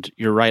 and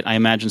you're right. I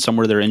imagine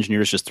somewhere there are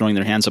engineers just throwing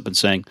their hands up and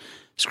saying,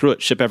 screw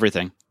it, ship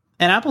everything.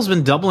 And Apple's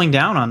been doubling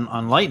down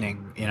on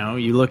Lightning.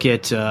 You look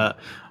at...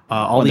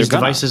 all these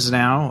devices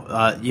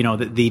now,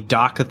 the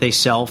dock that they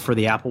sell for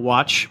the Apple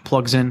Watch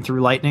plugs in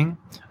through Lightning.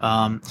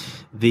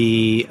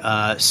 The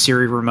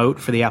Siri remote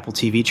for the Apple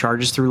TV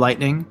charges through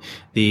Lightning.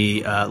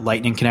 The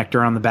Lightning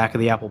connector on the back of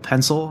the Apple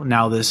Pencil.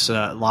 Now this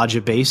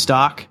Logic base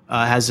dock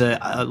has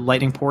a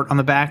Lightning port on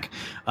the back.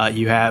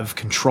 You have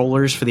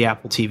controllers for the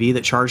Apple TV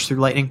that charge through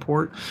Lightning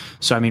port.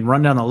 So, I mean,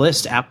 run down the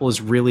list. Apple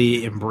is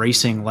really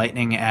embracing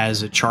Lightning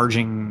as a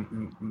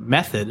charging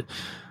method.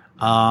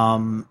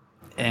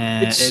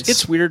 And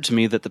it's weird to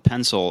me that the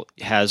Pencil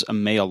has a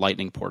male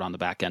Lightning port on the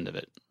back end of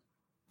it.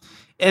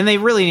 And they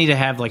really need to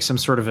have like some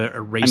sort of a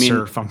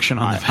eraser function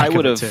on the back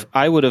of it too.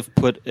 I would have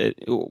put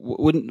it,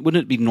 wouldn't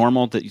it be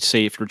normal that you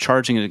say if you're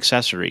charging an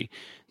accessory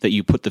that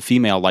you put the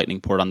female Lightning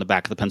port on the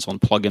back of the Pencil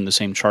and plug in the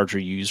same charger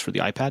you use for the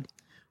iPad?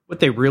 What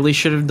they really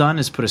should have done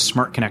is put a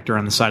Smart Connector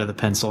on the side of the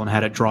Pencil and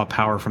had it draw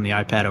power from the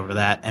iPad over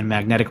that and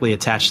magnetically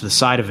attach to the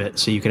side of it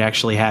so you could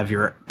actually have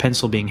your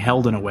Pencil being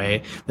held in a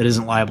way that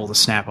isn't liable to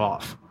snap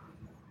off.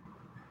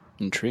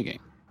 Intriguing.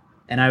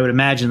 And I would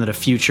imagine that a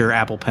future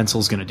Apple Pencil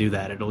is going to do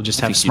that. It'll just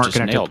have a smart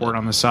connector port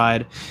on the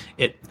side.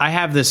 I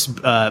have this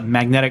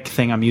magnetic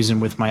thing I'm using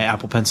with my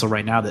Apple Pencil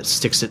right now that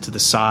sticks it to the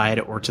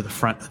side or to the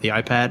front of the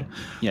iPad.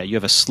 Yeah, you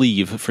have a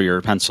sleeve for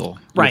your pencil.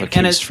 You right, have a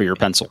case for your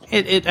pencil.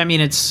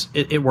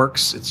 It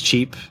works. It's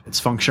cheap. It's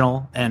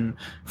functional, and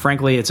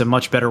frankly, it's a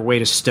much better way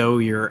to stow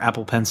your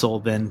Apple Pencil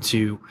than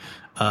to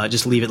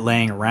just leave it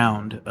laying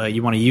around.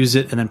 You want to use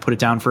it and then put it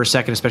down for a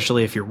second,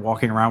 especially if you're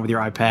walking around with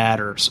your iPad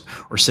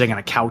or sitting on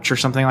a couch or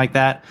something like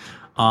that.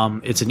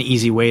 It's an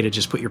easy way to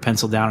just put your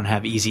pencil down and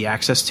have easy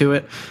access to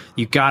it.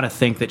 You got to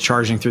think that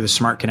charging through the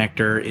smart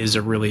connector is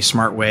a really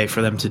smart way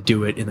for them to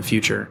do it in the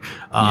future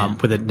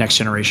with a next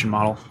generation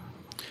model.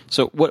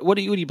 So what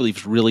do you believe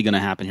is really going to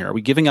happen here? Are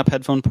we giving up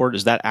headphone port?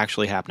 Is that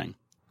actually happening?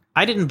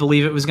 I didn't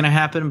believe it was going to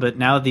happen, but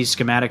now that these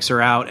schematics are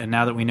out and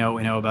now that we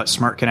know about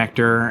smart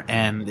connector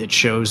and it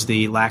shows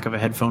the lack of a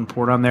headphone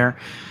port on there.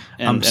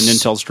 And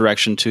Intel's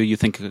direction too, you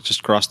think it's just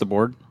across the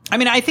board? I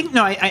mean, I think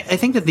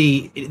that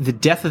the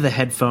death of the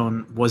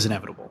headphone was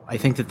inevitable. I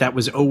think that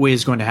was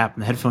always going to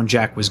happen. The headphone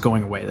jack was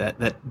going away.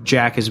 That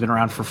jack has been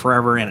around for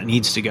forever and it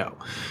needs to go.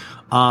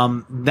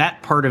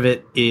 That part of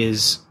it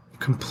is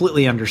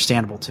completely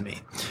understandable to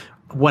me.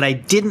 What I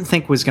didn't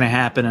think was going to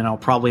happen, and I'll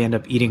probably end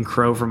up eating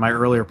crow from my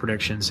earlier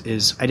predictions,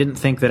 is I didn't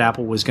think that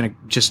Apple was going to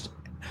just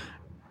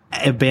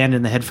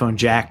abandon the headphone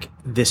jack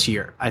this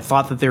year. I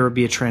thought that there would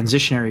be a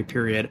transitionary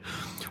period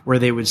where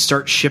they would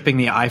start shipping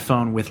the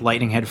iPhone with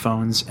Lightning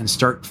headphones and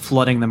start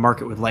flooding the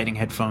market with Lightning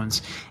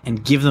headphones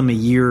and give them a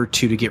year or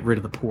two to get rid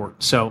of the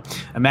port. So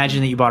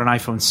imagine that you bought an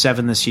iPhone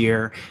 7 this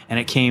year and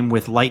it came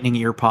with Lightning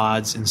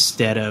earpods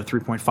instead of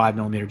 3.5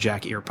 millimeter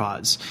jack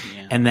earpods.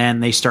 Yeah. And then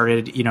they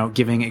started,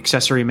 giving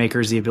accessory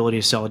makers the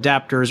ability to sell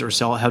adapters or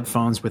sell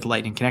headphones with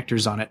Lightning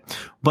connectors on it.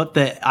 But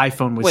the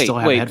iPhone would still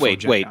have a headphone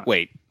jack.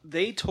 Wait.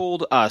 They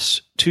told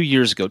us 2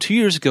 years ago. 2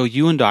 years ago,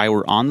 you and I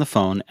were on the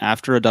phone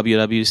after a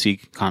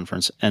WWDC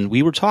conference, and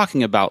we were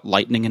talking about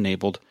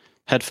Lightning-enabled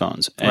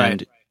headphones.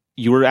 And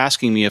you were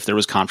asking me if there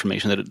was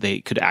confirmation that they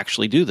could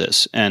actually do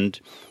this. And,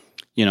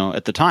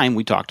 at the time,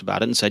 we talked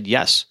about it and said,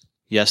 yes,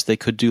 they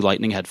could do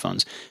Lightning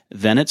headphones.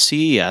 Then at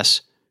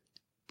CES,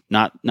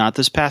 not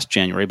this past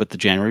January, but the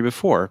January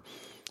before,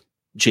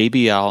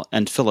 JBL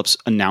and Philips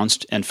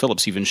announced, and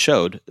Philips even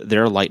showed,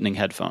 their Lightning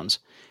headphones.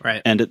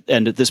 Right. And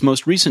at this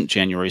most recent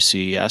January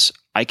CES,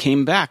 I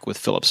came back with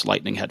Philips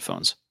Lightning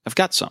headphones. I've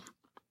got some.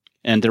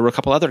 And there were a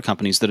couple other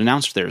companies that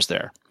announced theirs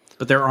there.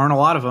 But there aren't a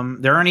lot of them.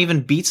 There aren't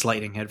even Beats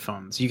Lightning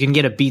headphones. You can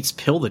get a Beats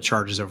pill that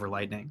charges over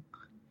Lightning.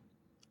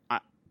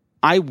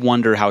 I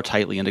wonder how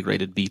tightly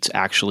integrated Beats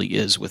actually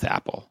is with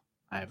Apple.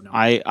 I have no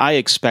idea. I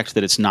expect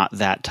that it's not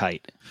that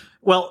tight.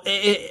 Well,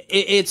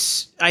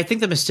 I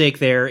think the mistake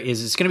there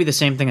is it's going to be the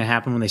same thing that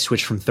happened when they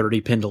switched from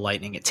 30-pin to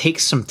Lightning. It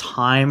takes some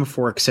time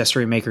for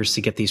accessory makers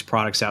to get these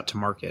products out to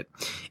market.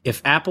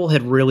 If Apple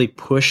had really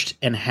pushed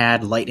and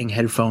had Lightning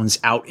headphones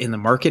out in the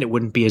market, it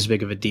wouldn't be as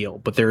big of a deal.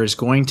 But there is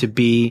going to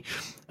be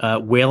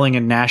wailing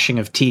and gnashing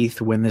of teeth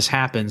when this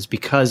happens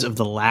because of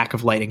the lack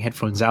of Lightning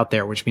headphones out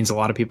there, which means a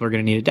lot of people are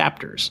going to need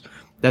adapters.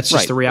 That's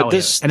just the reality.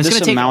 And it's going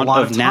to take a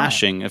lot of time.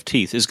 Gnashing of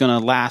teeth is going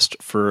to last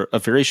for a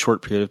very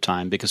short period of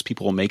time because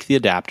people will make the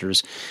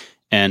adapters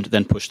and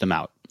then push them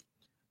out.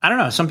 I don't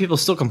know. Some people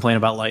still complain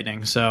about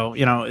Lightning. So,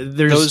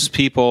 those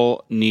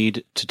people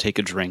need to take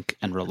a drink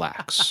and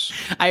relax.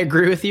 I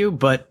agree with you.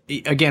 But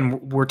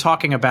again, we're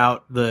talking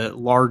about the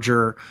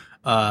larger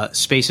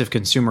space of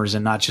consumers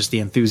and not just the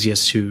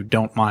enthusiasts who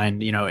don't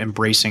mind,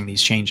 embracing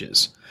these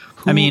changes.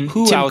 Who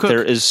Tim out Cook,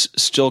 there is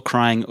still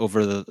crying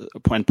over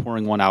and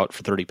pouring one out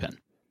for 30-pin?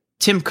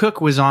 Tim Cook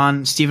was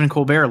on Stephen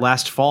Colbert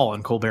last fall,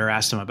 and Colbert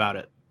asked him about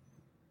it.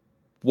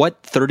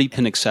 What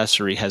 30-pin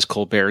accessory has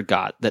Colbert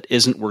got that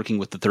isn't working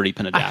with the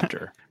 30-pin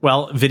adapter?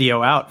 Well,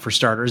 video out, for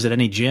starters, at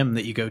any gym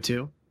that you go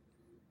to.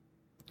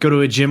 Go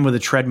to a gym with a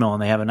treadmill,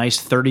 and they have a nice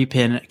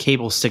 30-pin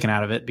cable sticking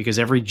out of it because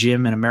every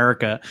gym in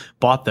America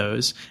bought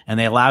those, and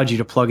they allowed you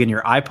to plug in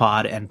your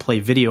iPod and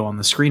play video on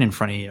the screen in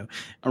front of you.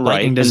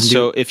 Right, and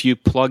so if you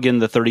plug in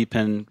the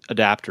 30-pin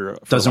adapter,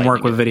 doesn't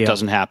work with video. It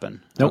doesn't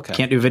happen. Nope,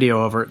 can't do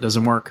video over it.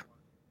 Doesn't work.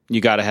 You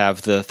got to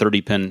have the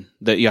 30-pin.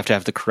 You have to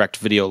have the correct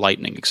video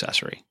Lightning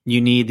accessory. You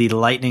need the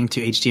Lightning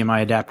to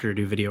HDMI adapter to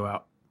do video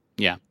out.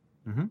 Yeah.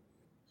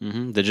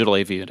 Digital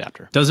AV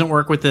adapter. Doesn't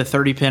work with the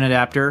 30-pin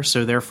adapter,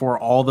 so therefore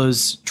all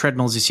those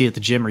treadmills you see at the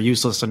gym are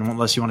useless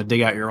unless you want to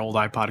dig out your old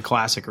iPod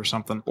Classic or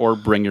something. Or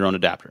bring your own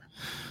adapter.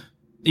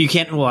 You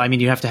can't. Well, I mean,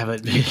 you have to have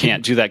it. You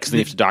can't do that because then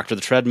you have to doctor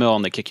the treadmill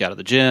and they kick you out of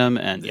the gym.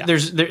 And yeah.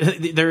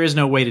 There is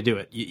no way to do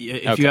it.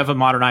 If you have a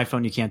modern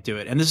iPhone, you can't do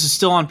it. And this is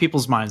still on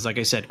people's minds. Like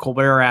I said,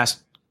 Colbert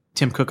asked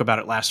Tim Cook about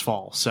it last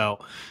fall. So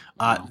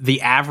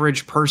the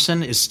average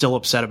person is still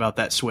upset about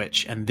that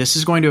switch. And this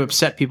is going to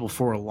upset people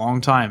for a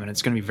long time. And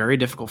it's going to be very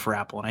difficult for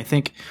Apple. And I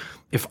think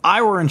If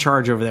I were in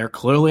charge over there,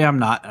 clearly I'm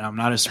not, and I'm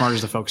not as smart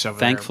as the folks over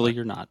Thankfully, there.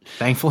 you're not.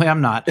 Thankfully,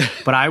 I'm not.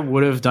 But I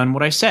would have done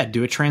what I said.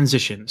 Do a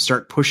transition.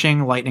 Start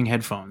pushing Lightning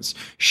headphones.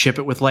 Ship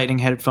it with Lightning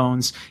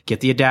headphones.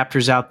 Get the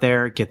adapters out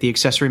there. Get the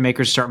accessory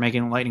makers to start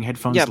making Lightning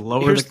headphones. Yeah, here's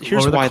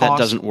lower why the cost. that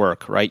doesn't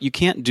work, right? You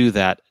can't do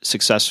that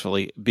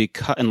successfully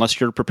unless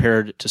you're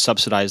prepared to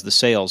subsidize the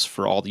sales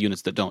for all the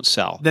units that don't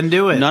sell. Then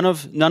do it. None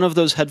of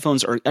those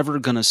headphones are ever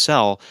going to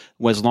sell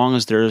as long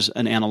as there's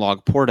an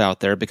analog port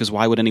out there, because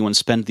why would anyone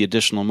spend the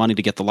additional money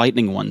to get the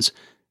Lightning ones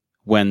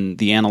when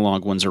the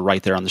analog ones are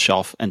right there on the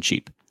shelf and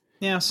cheap?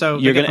 Yeah, so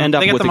you're going to end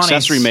up with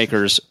accessory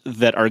makers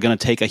that are going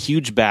to take a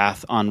huge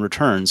bath on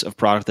returns of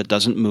product that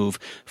doesn't move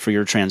for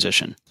your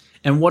transition.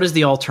 And what is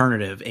the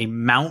alternative? A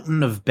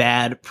mountain of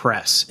bad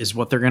press is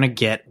what they're going to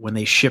get when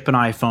they ship an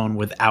iPhone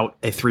without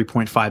a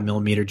 3.5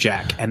 millimeter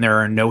jack, and there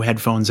are no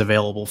headphones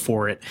available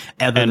for it.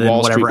 And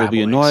Wall Street will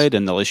be annoyed,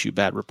 and they'll issue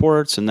bad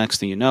reports. And next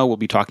thing you know, we'll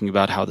be talking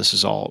about how this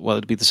is all. Well,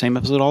 it'd be the same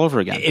episode all over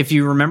again. If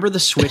you remember the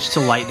switch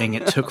to Lightning,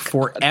 it took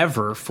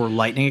forever for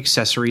Lightning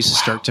accessories to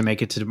start to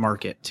make it to the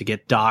market, to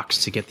get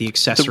docks, to get the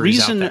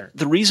accessories out there.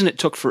 The reason it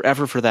took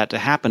forever for that to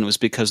happen was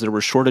because there were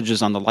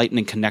shortages on the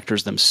Lightning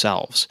connectors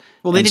themselves.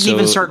 Well, they didn't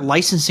even start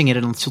licensing it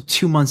until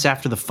 2 months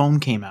after the phone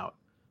came out.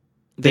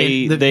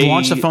 They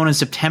launched the phone in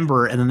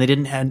September, and then they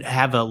didn't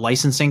have a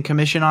licensing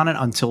commission on it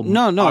until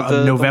November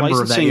the of that year.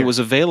 licensing was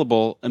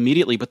available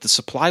immediately, but the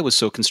supply was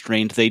so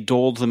constrained, they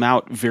doled them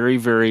out very,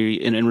 very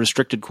in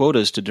restricted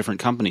quotas to different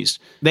companies.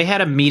 They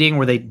had a meeting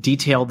where they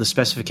detailed the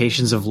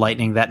specifications of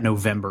Lightning that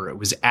November. It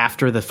was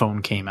after the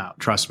phone came out,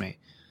 trust me.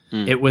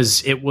 It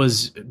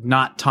was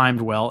not timed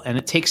well, and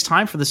it takes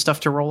time for this stuff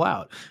to roll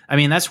out. I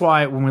mean, that's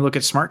why when we look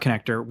at Smart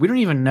Connector, we don't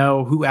even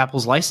know who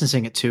Apple's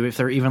licensing it to, if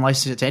they're even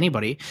licensing it to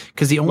anybody,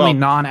 because the only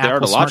non-Apple they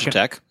are to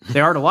Logitech. They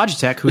are to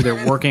Logitech, who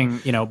they're working,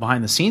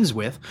 behind the scenes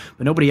with,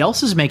 but nobody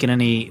else is making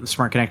any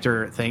Smart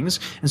Connector things.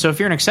 And so if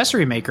you're an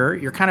accessory maker,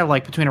 you're kind of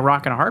like between a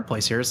rock and a hard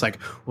place here. It's like,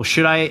 well,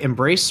 should I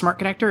embrace Smart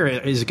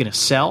Connector? Is it going to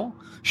sell?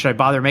 Should I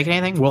bother making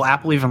anything? Will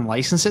Apple even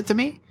license it to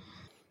me?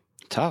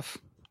 Tough.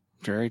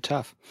 Very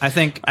tough. I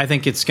think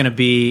it's going to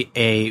be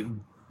a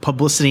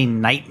publicity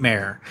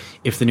nightmare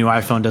if the new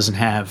iPhone doesn't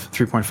have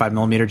 3.5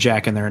 millimeter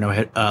jack and there are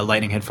no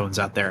Lightning headphones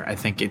out there. I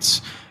think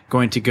it's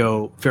going to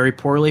go very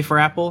poorly for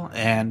Apple,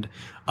 and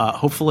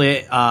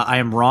hopefully I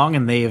am wrong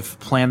and they have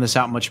planned this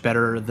out much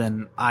better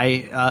than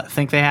I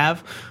think they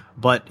have.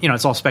 But,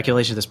 it's all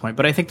speculation at this point.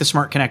 But I think the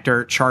Smart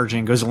Connector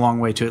charging goes a long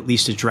way to at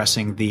least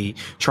addressing the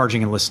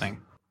charging and listening.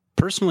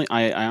 Personally,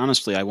 I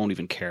honestly won't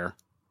even care.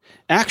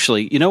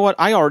 Actually, you know what?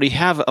 I already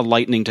have a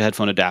Lightning to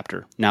headphone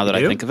adapter, now that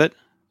I think of it.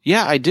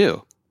 Yeah, I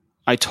do.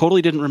 I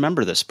totally didn't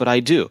remember this, but I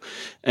do.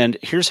 And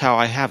here's how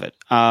I have it.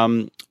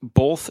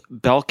 Both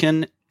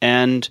Belkin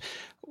and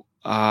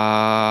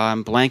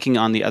I'm blanking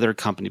on the other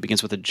company,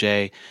 begins with a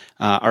J,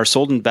 are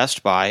sold in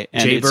Best Buy.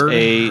 And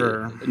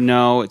Jaybird?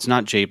 No, it's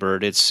not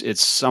Jaybird.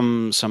 It's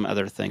some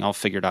other thing. I'll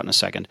figure it out in a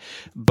second.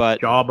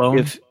 But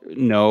Jawbone?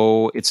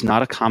 No, it's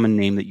not a common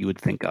name that you would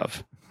think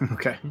of.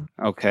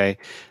 Okay.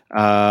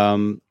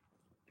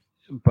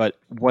 But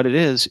what it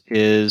is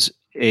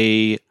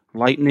a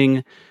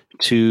Lightning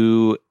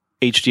to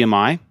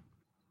HDMI.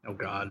 Oh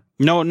God.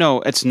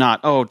 No, it's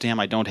not. Oh damn,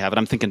 I don't have it.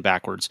 I'm thinking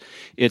backwards.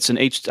 It's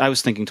I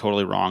was thinking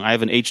totally wrong. I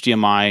have an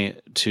HDMI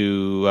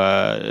to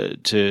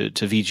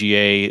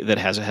VGA that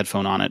has a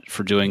headphone on it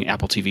for doing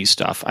Apple TV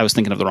stuff. I was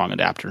thinking of the wrong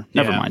adapter.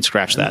 Never mind.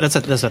 Scratch that.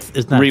 Isn't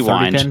that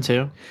Rewind. a 30 pin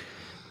too?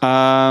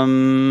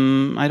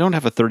 I don't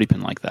have a 30 pin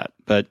like that,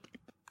 but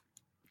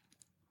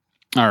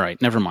all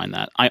right, never mind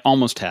that. I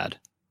almost had.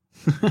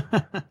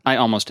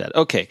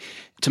 Okay,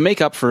 to make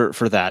up for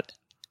that,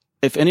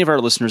 if any of our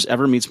listeners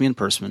ever meets me in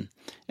person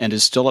and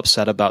is still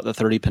upset about the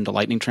 30 pin to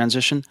Lightning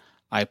transition,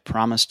 I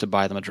promise to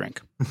buy them a drink.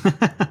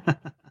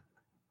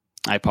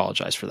 I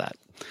apologize for that.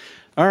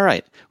 All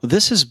right. Well,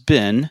 this has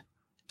been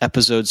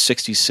episode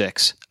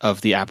 66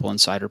 of the Apple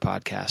Insider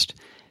Podcast.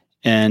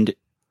 And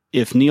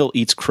if Neil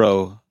eats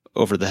crow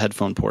over the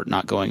headphone port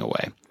not going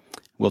away,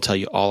 we'll tell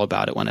you all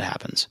about it when it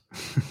happens.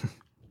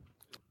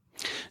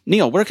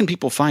 Neil, where can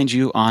people find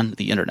you on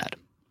the internet?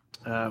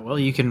 Well,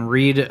 you can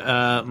read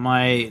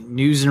my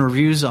news and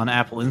reviews on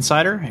Apple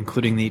Insider,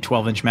 including the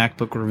 12-inch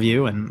MacBook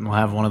review, and we'll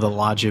have one of the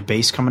Loggia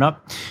base coming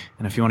up.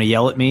 And if you want to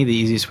yell at me, the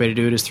easiest way to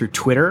do it is through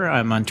Twitter.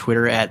 I'm on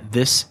Twitter at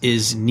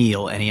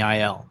thisisneil,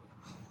 Neil.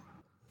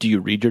 Do you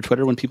read your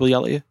Twitter when people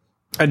yell at you?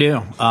 I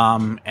do,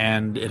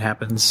 and it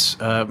happens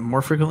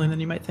more frequently than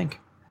you might think.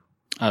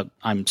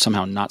 I'm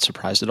somehow not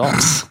surprised at all.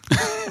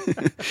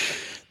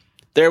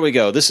 There we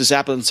go. This is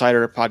Apple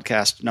Insider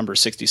Podcast number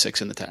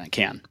 66 in the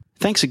can.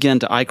 Thanks again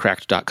to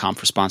iCracked.com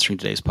for sponsoring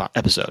today's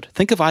episode.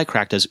 Think of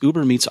iCracked as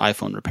Uber meets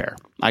iPhone repair.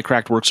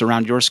 iCracked works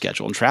around your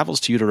schedule and travels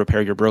to you to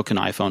repair your broken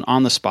iPhone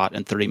on the spot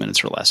in 30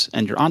 minutes or less.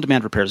 And your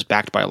on-demand repair is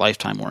backed by a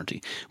lifetime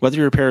warranty. Whether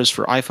your repair is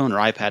for iPhone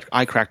or iPad,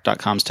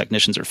 iCracked.com's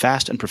technicians are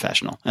fast and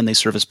professional, and they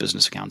service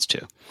business accounts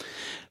too.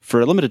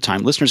 For a limited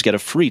time, listeners get a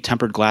free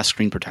tempered glass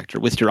screen protector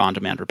with your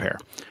on-demand repair.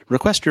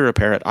 Request your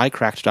repair at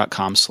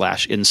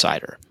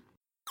iCracked.com/insider.